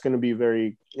that's going to be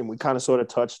very, and we kind of sort of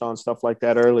touched on stuff like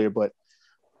that earlier, but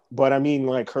I mean,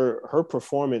 like her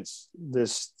performance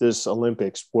this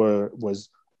Olympics was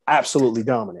absolutely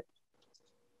dominant.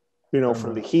 You know,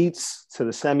 from the heats to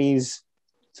the semis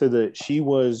she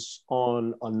was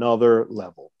on another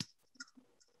level.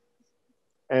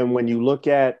 And when you look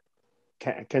at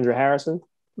Kendra Harrison,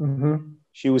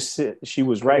 she was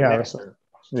right next to her.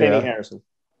 Kenny Harrison.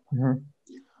 Mm-hmm.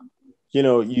 You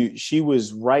know, she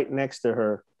was right next to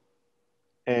her,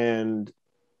 and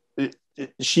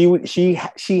she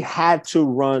had to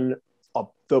run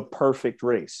the perfect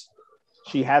race.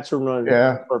 She had to run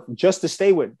just to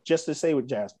stay with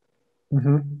Jasmine.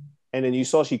 Mm-hmm. And then you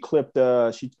saw she clipped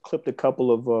a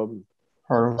couple of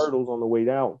hurdles on the way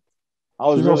down.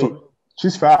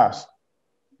 She's fast.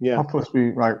 Yeah, her foot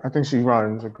speed, I think she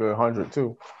runs a good 100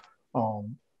 too.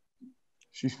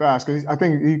 She's fast because I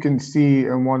think you can see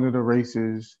in one of the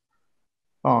races,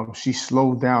 she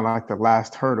slowed down like the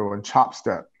last hurdle and chop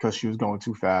step because she was going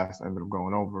too fast. Ended up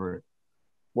going over it.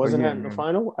 Wasn't that in the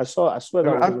final? I swear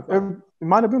that was in the final. It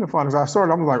might have been the final. I saw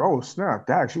it. I was like, oh snap,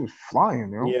 dang, she was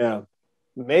flying, yo. Yeah,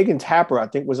 Megan Tapper, I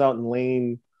think, was out in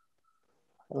lane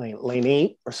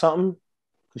 8 or something.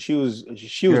 She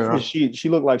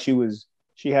looked like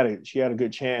she had a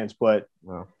good chance, but.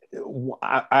 Yeah.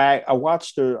 I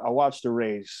watched the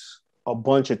race a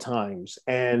bunch of times,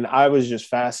 and I was just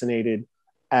fascinated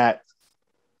at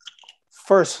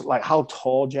first, like how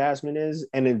tall Jasmine is,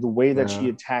 and in the way that she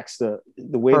attacks that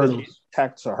she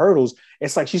attacks her hurdles.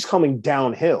 It's like she's coming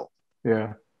downhill.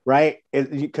 Yeah. Right.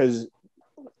 Because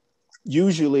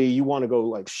usually you want to go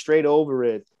like straight over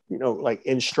it, you know, like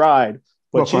in stride.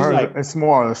 But she's like, it's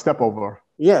more a step over.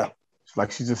 Yeah. It's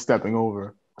like she's just stepping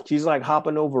over. She's like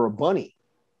hopping over a bunny.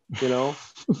 You know,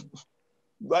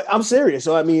 but I'm serious.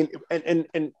 So I mean,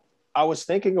 and I was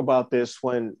thinking about this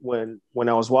when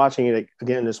I was watching it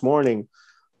again this morning,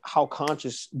 how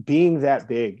conscious being that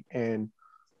big and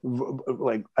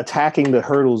like attacking the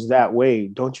hurdles that way.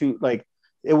 Don't you like?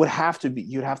 It would have to be.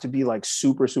 You'd have to be like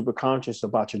super conscious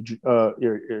about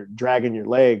your dragging your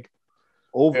leg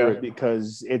over it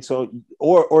because it's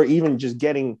or even just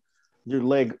getting your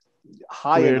leg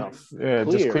high enough. Yeah,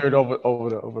 just cleared over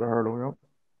the hurdle. Yep.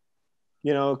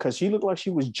 You know, because she looked like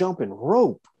she was jumping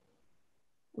rope.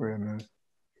 Yeah, man.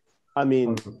 I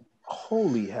mean,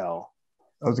 holy hell.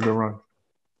 That was a good run.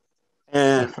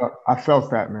 And I felt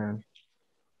that, man.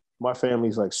 My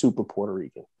family's like super Puerto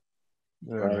Rican.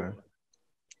 Yeah, right? Man.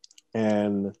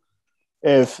 And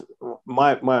if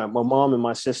my mom and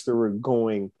my sister were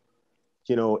going,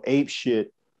 you know, ape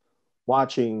shit,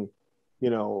 watching, you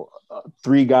know,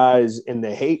 3 guys in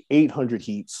the 800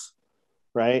 heats,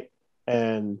 right?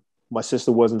 And my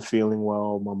sister wasn't feeling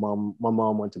well. My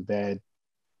mom went to bed,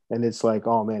 and it's like,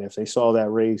 oh man, if they saw that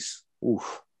race,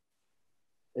 oof,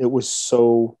 it was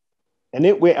so, and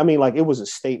it was a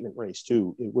statement race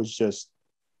too. It was just,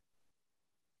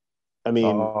 I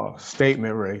mean,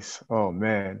 statement race. Oh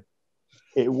man,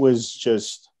 it was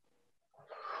just,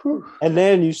 and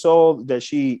then you saw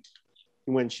that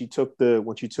when she took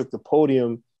the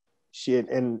podium, she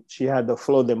had the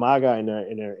flor de maga in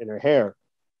her hair.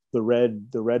 The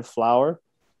red flower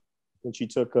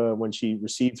when she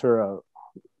received her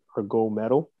her gold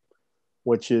medal,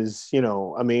 which is, you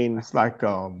know, I mean, that's like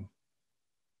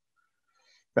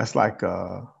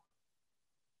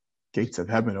gates of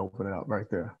heaven opening up right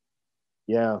there.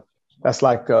 Yeah. That's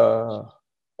like a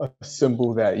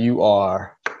symbol that you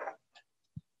are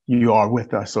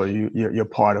with us, or you're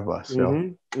part of us.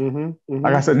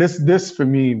 Like I said, this for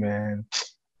me, man.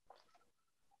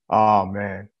 Oh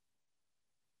man,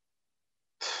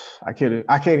 I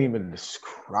can't even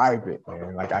describe it,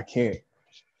 man. Like I can't.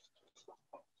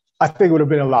 I think it would have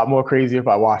been a lot more crazy if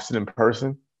I watched it in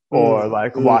person or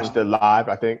like watched it live.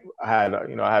 I think I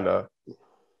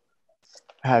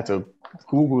had to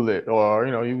Google it or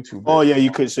YouTube it. Oh yeah, you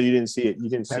could. So you didn't see it. You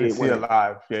didn't see it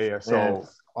live. Yeah. So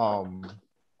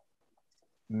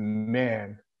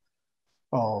man,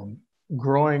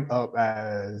 growing up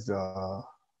as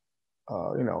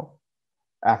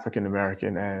African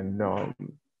American and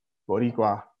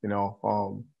Boricua,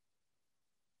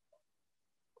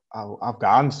 I've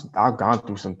gone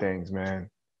through some things, man.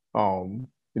 And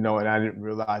I didn't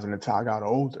realize until I got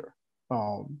older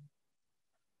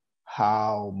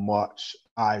how much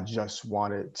I just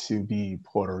wanted to be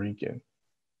Puerto Rican.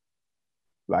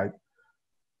 Like,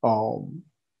 there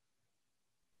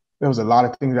was a lot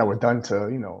of things that were done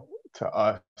to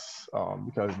us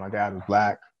because my dad was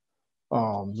Black. A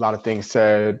lot of things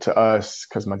said to us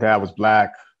because my dad was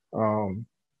Black. There's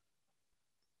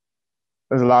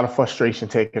a lot of frustration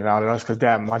taken out of us because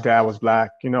my dad was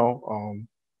Black. It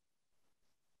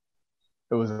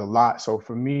was a lot. So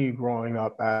for me, growing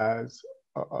up as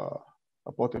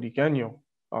a Puerto Riqueño,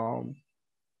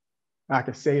 I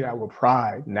can say that with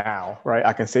pride now, right?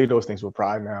 I can say those things with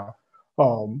pride now.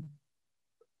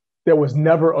 There was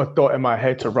never a thought in my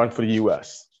head to run for the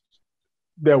U.S.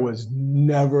 There was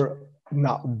never,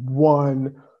 not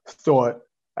one thought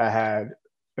I had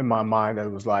in my mind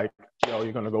that was like, yo,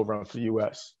 you're going to go run for the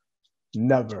U.S.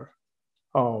 Never.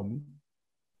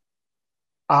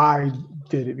 I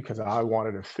did it because I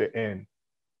wanted to fit in.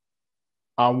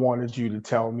 I wanted you to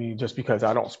tell me just because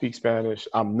I don't speak Spanish,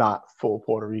 I'm not full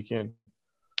Puerto Rican.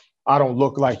 I don't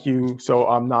look like you, so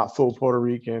I'm not full Puerto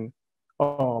Rican.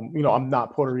 I'm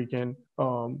not Puerto Rican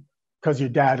because your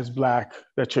dad is Black,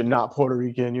 that you're not Puerto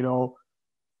Rican,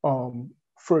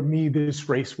 For me, this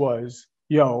race was,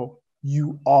 yo,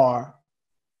 you are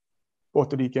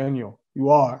Puerto Riqueño.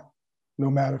 You are. No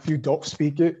matter if you don't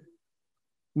speak it,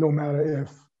 no matter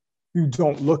if you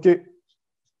don't look it.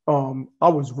 I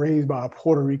was raised by a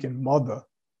Puerto Rican mother.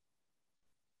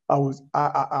 I was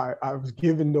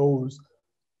given those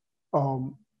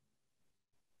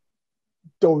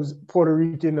Puerto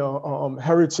Rican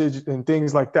heritage and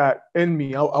things like that in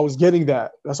me. I was getting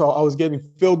that. That's all. I was getting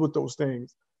filled with those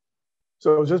things.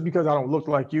 So just because I don't look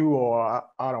like you or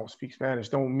I don't speak Spanish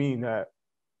don't mean that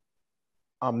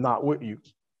I'm not with you.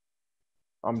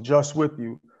 I'm just with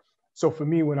you. So for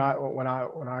me, when I went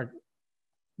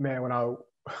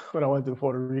to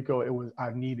Puerto Rico,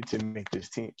 I needed to make this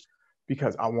team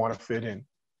because I want to fit in.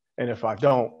 And if I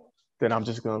don't, then I'm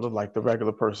just going to look like the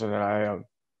regular person that I am.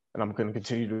 And I'm going to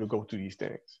continue to go through these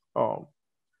things.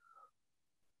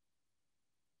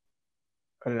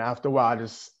 And after a while,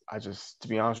 I just, to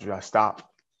be honest with you, I stopped.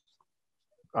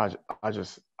 I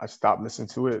stopped listening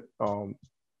to it.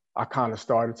 I kind of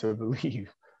started to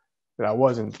believe that I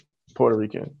wasn't Puerto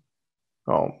Rican.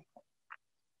 So,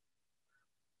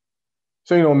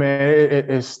 man,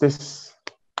 it's this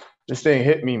thing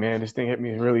hit me, man. This thing hit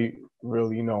me really,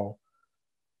 really, for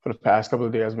the past couple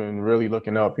of days, I've been really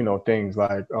looking up, things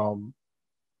like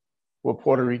what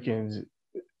Puerto Ricans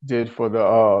did for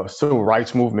the civil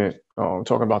rights movement,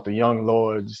 talking about the Young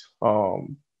Lords, the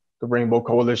Rainbow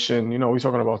Coalition, we're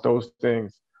talking about those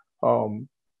things. So,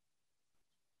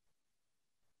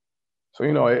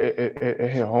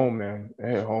 it hit home, man. It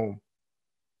hit home.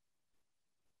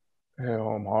 It hit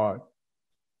home hard.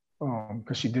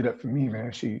 Because she did it for me,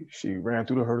 man. She ran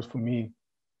through the hurdles for me.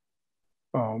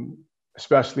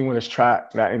 Especially when it's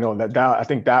track, that I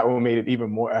think that one made it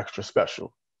even more extra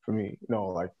special for me.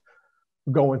 Like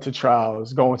going to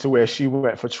trials, going to where she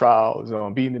went for trials,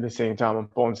 being at the same time on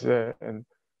Ponce, and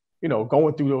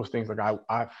going through those things. Like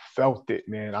I felt it,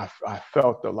 man. I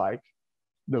felt the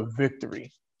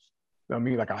victory. I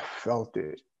mean, like I felt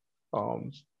it.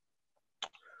 But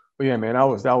yeah, man, that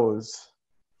was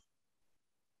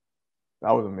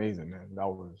amazing, man. That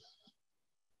was,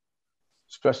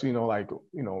 especially,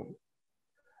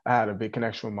 I had a big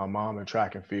connection with my mom in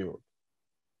track and field.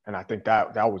 And I think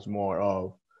that was more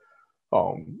of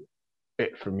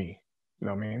it for me. You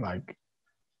know what I mean? Like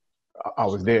I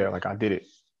was there, like I did it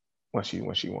when she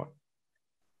won.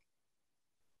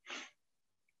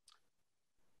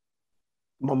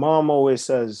 My mom always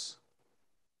says,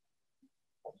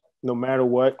 no matter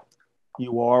what,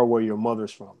 you are where your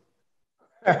mother's from.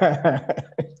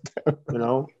 You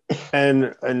know,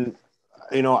 and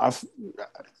you know, I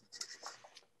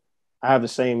have the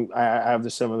same, I have the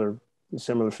similar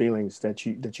feelings that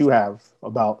you have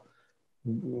about,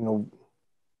 you know,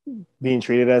 being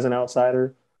treated as an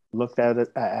outsider, looked at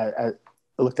it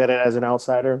looked at it as an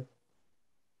outsider,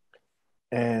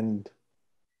 and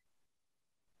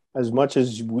as much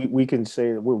as we can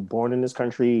say that we're born in this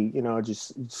country, you know,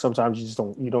 just sometimes you just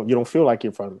don't feel like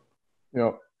you're from it.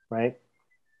 Yep. Right.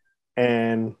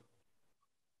 And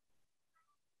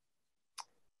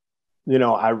you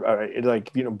know, I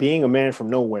like, you know, being a man from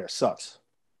nowhere sucks.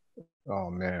 Oh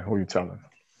man, who are you telling?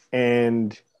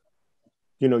 And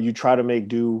you know, you try to make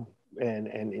do,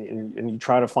 and you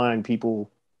try to find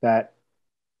people that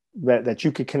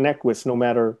you could connect with, no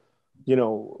matter, you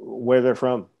know, where they're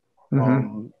from.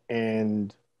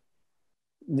 And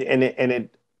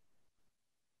it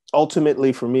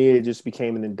ultimately, for me, it just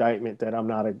became an indictment that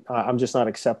I'm just not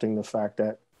accepting the fact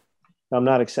that I'm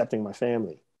not accepting my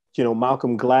family. You know,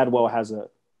 Malcolm Gladwell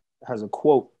has a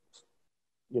quote,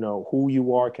 you know, who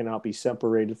you are cannot be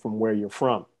separated from where you're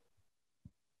from.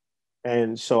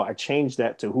 And so I changed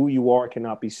that to who you are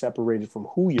cannot be separated from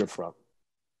who you're from.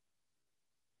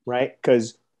 Right?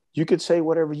 Because you could say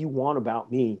whatever you want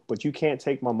about me, but you can't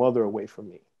take my mother away from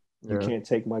me. You can't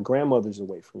take my grandmothers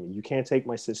away from me. You can't take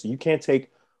my sister. You can't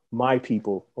take my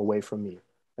people away from me.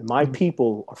 And my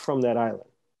people are from that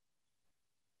island.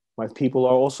 My people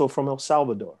are also from El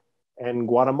Salvador and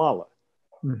Guatemala.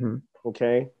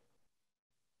 Okay?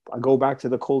 I go back to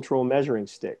the cultural measuring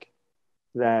stick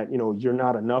that, you know, you're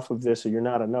not enough of this or you're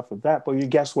not enough of that. But you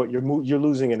guess what? You're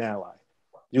losing an ally.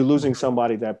 You're losing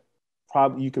somebody that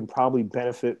you can probably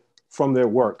benefit from their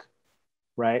work,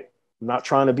 right? I'm not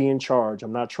trying to be in charge.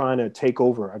 I'm not trying to take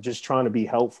over. I'm just trying to be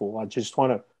helpful. I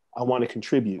want to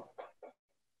contribute,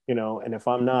 you know, and if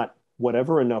I'm not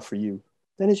whatever enough for you,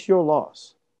 then it's your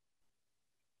loss.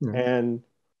 And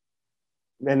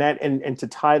to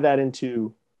tie that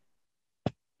into,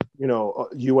 you know,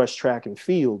 U.S. track and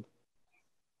field,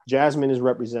 Jasmine is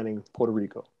representing Puerto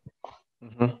Rico.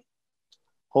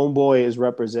 Homeboy is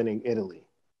representing Italy.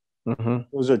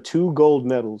 Those are 2 gold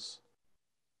medals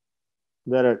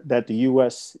that the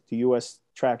U.S.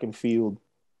 Track and Field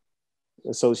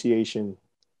Association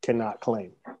cannot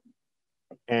claim.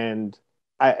 And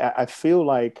I feel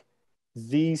like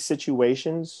these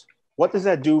situations, what does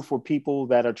that do for people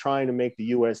that are trying to make the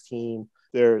U.S. team?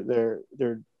 They're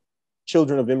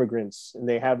children of immigrants, and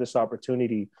they have this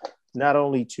opportunity not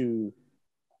only to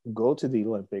go to the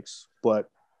Olympics, but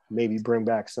maybe bring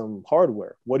back some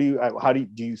hardware. Do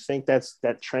you think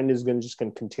that trend is going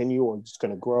to continue or just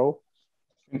going to grow?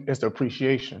 It's the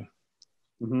appreciation.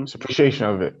 It's appreciation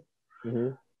of it.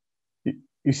 You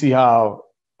see how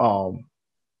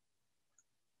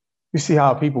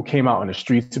people came out in the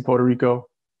streets of Puerto Rico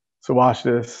to watch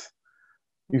this.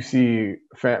 You see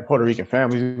Puerto Rican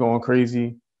families going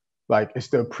crazy. Like, it's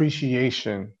the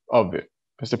appreciation of it.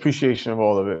 It's the appreciation of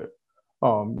all of it.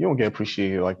 You don't get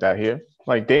appreciated like that here.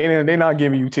 Like, they're not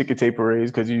giving you ticket tape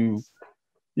parades because you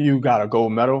got a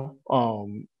gold medal.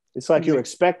 It's like you're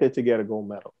expected to get a gold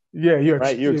medal. Yeah,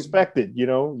 you're expected. You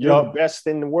know, you're the best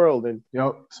in the world, and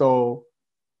so,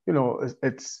 you know,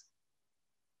 it's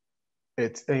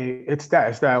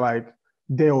that like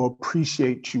they'll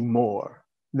appreciate you more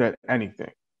than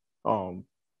anything,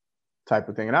 type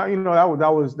of thing. And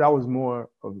that was more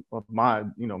of my,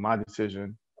 you know, my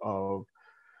decision of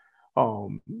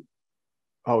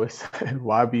it's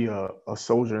why be a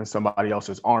soldier in somebody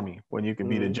else's army when you can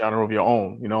be the general of your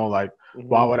own, you know, like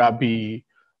why would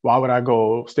I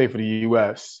go stay for the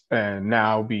US and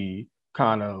now be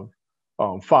kind of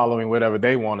following whatever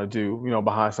they want to do, you know,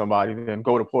 behind somebody, then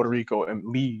go to Puerto Rico and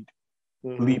lead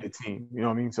a team, you know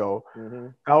what I mean? So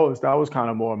that was kind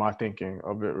of more my thinking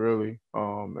of it, really.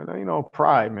 And then, you know,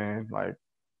 pride, man, like,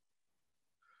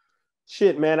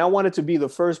 shit, man, I wanted to be the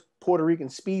first Puerto Rican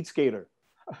speed skater.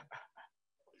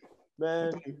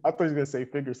 Man, I thought you were gonna say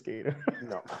figure skater.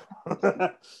 No.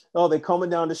 Oh, they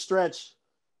coming down the stretch.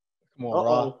 Come on,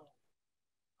 Ra.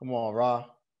 Come on, Ra.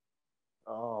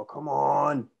 Oh, come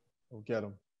on. We'll get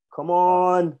him. Come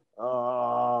on.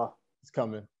 He's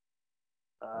coming.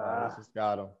 He just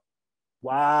got him.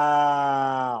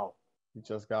 Wow. He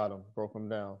just got him. Broke him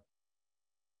down.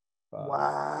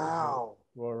 Wow.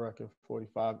 World record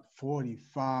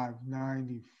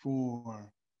 45.94.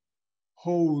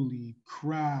 Holy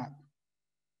crap.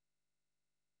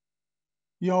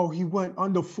 Yo, he went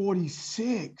under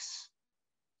 46.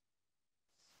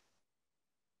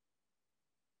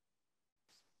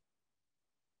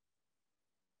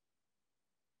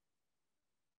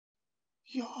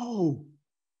 Yo.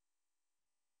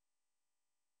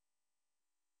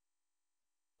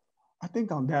 I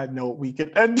think on that note, we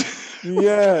can end.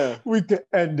 Yeah. We can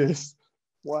end this.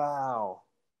 Wow.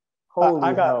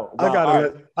 Holy hell. I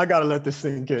Wow. gotta let this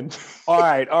sink in. All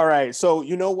right. So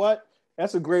you know what?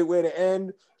 That's a great way to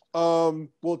end.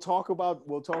 We'll talk about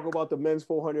the men's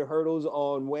 400 hurdles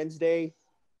on Wednesday.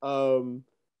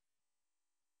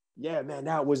 Yeah, man,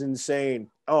 that was insane.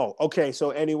 Oh, okay.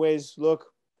 So, anyways, look,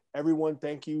 everyone,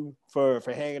 thank you for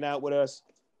hanging out with us.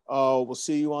 We'll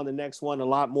see you on the next one. A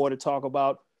lot more to talk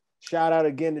about. Shout out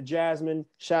again to Jasmine.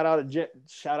 Shout out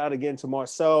again to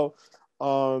Marcel.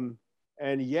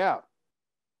 And yeah,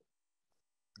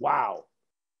 wow,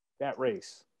 that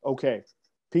race. Okay,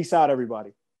 peace out,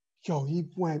 everybody. Yo, he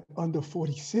went under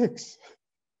 46.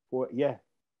 Yeah.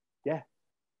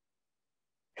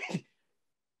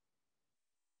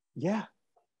 Yeah.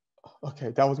 Okay,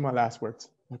 that was my last words.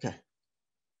 Okay.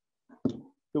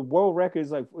 The world record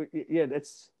is like, yeah,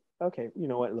 that's okay. You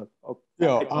know what? Look, okay.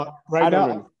 Yo, right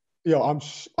now, yo, I'm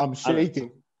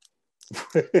shaking.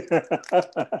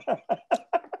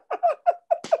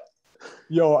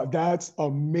 Yo, that's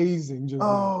amazing. Just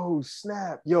oh,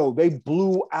 snap. Yo, they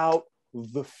blew out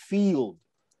the field.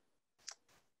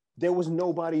 There was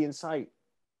nobody in sight.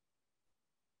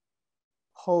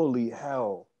 Holy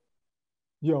hell.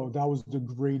 Yo, that was the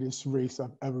greatest race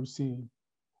I've ever seen.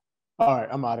 All right,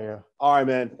 I'm out of here. All right,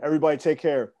 man. Everybody take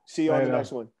care. See you on the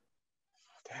next one.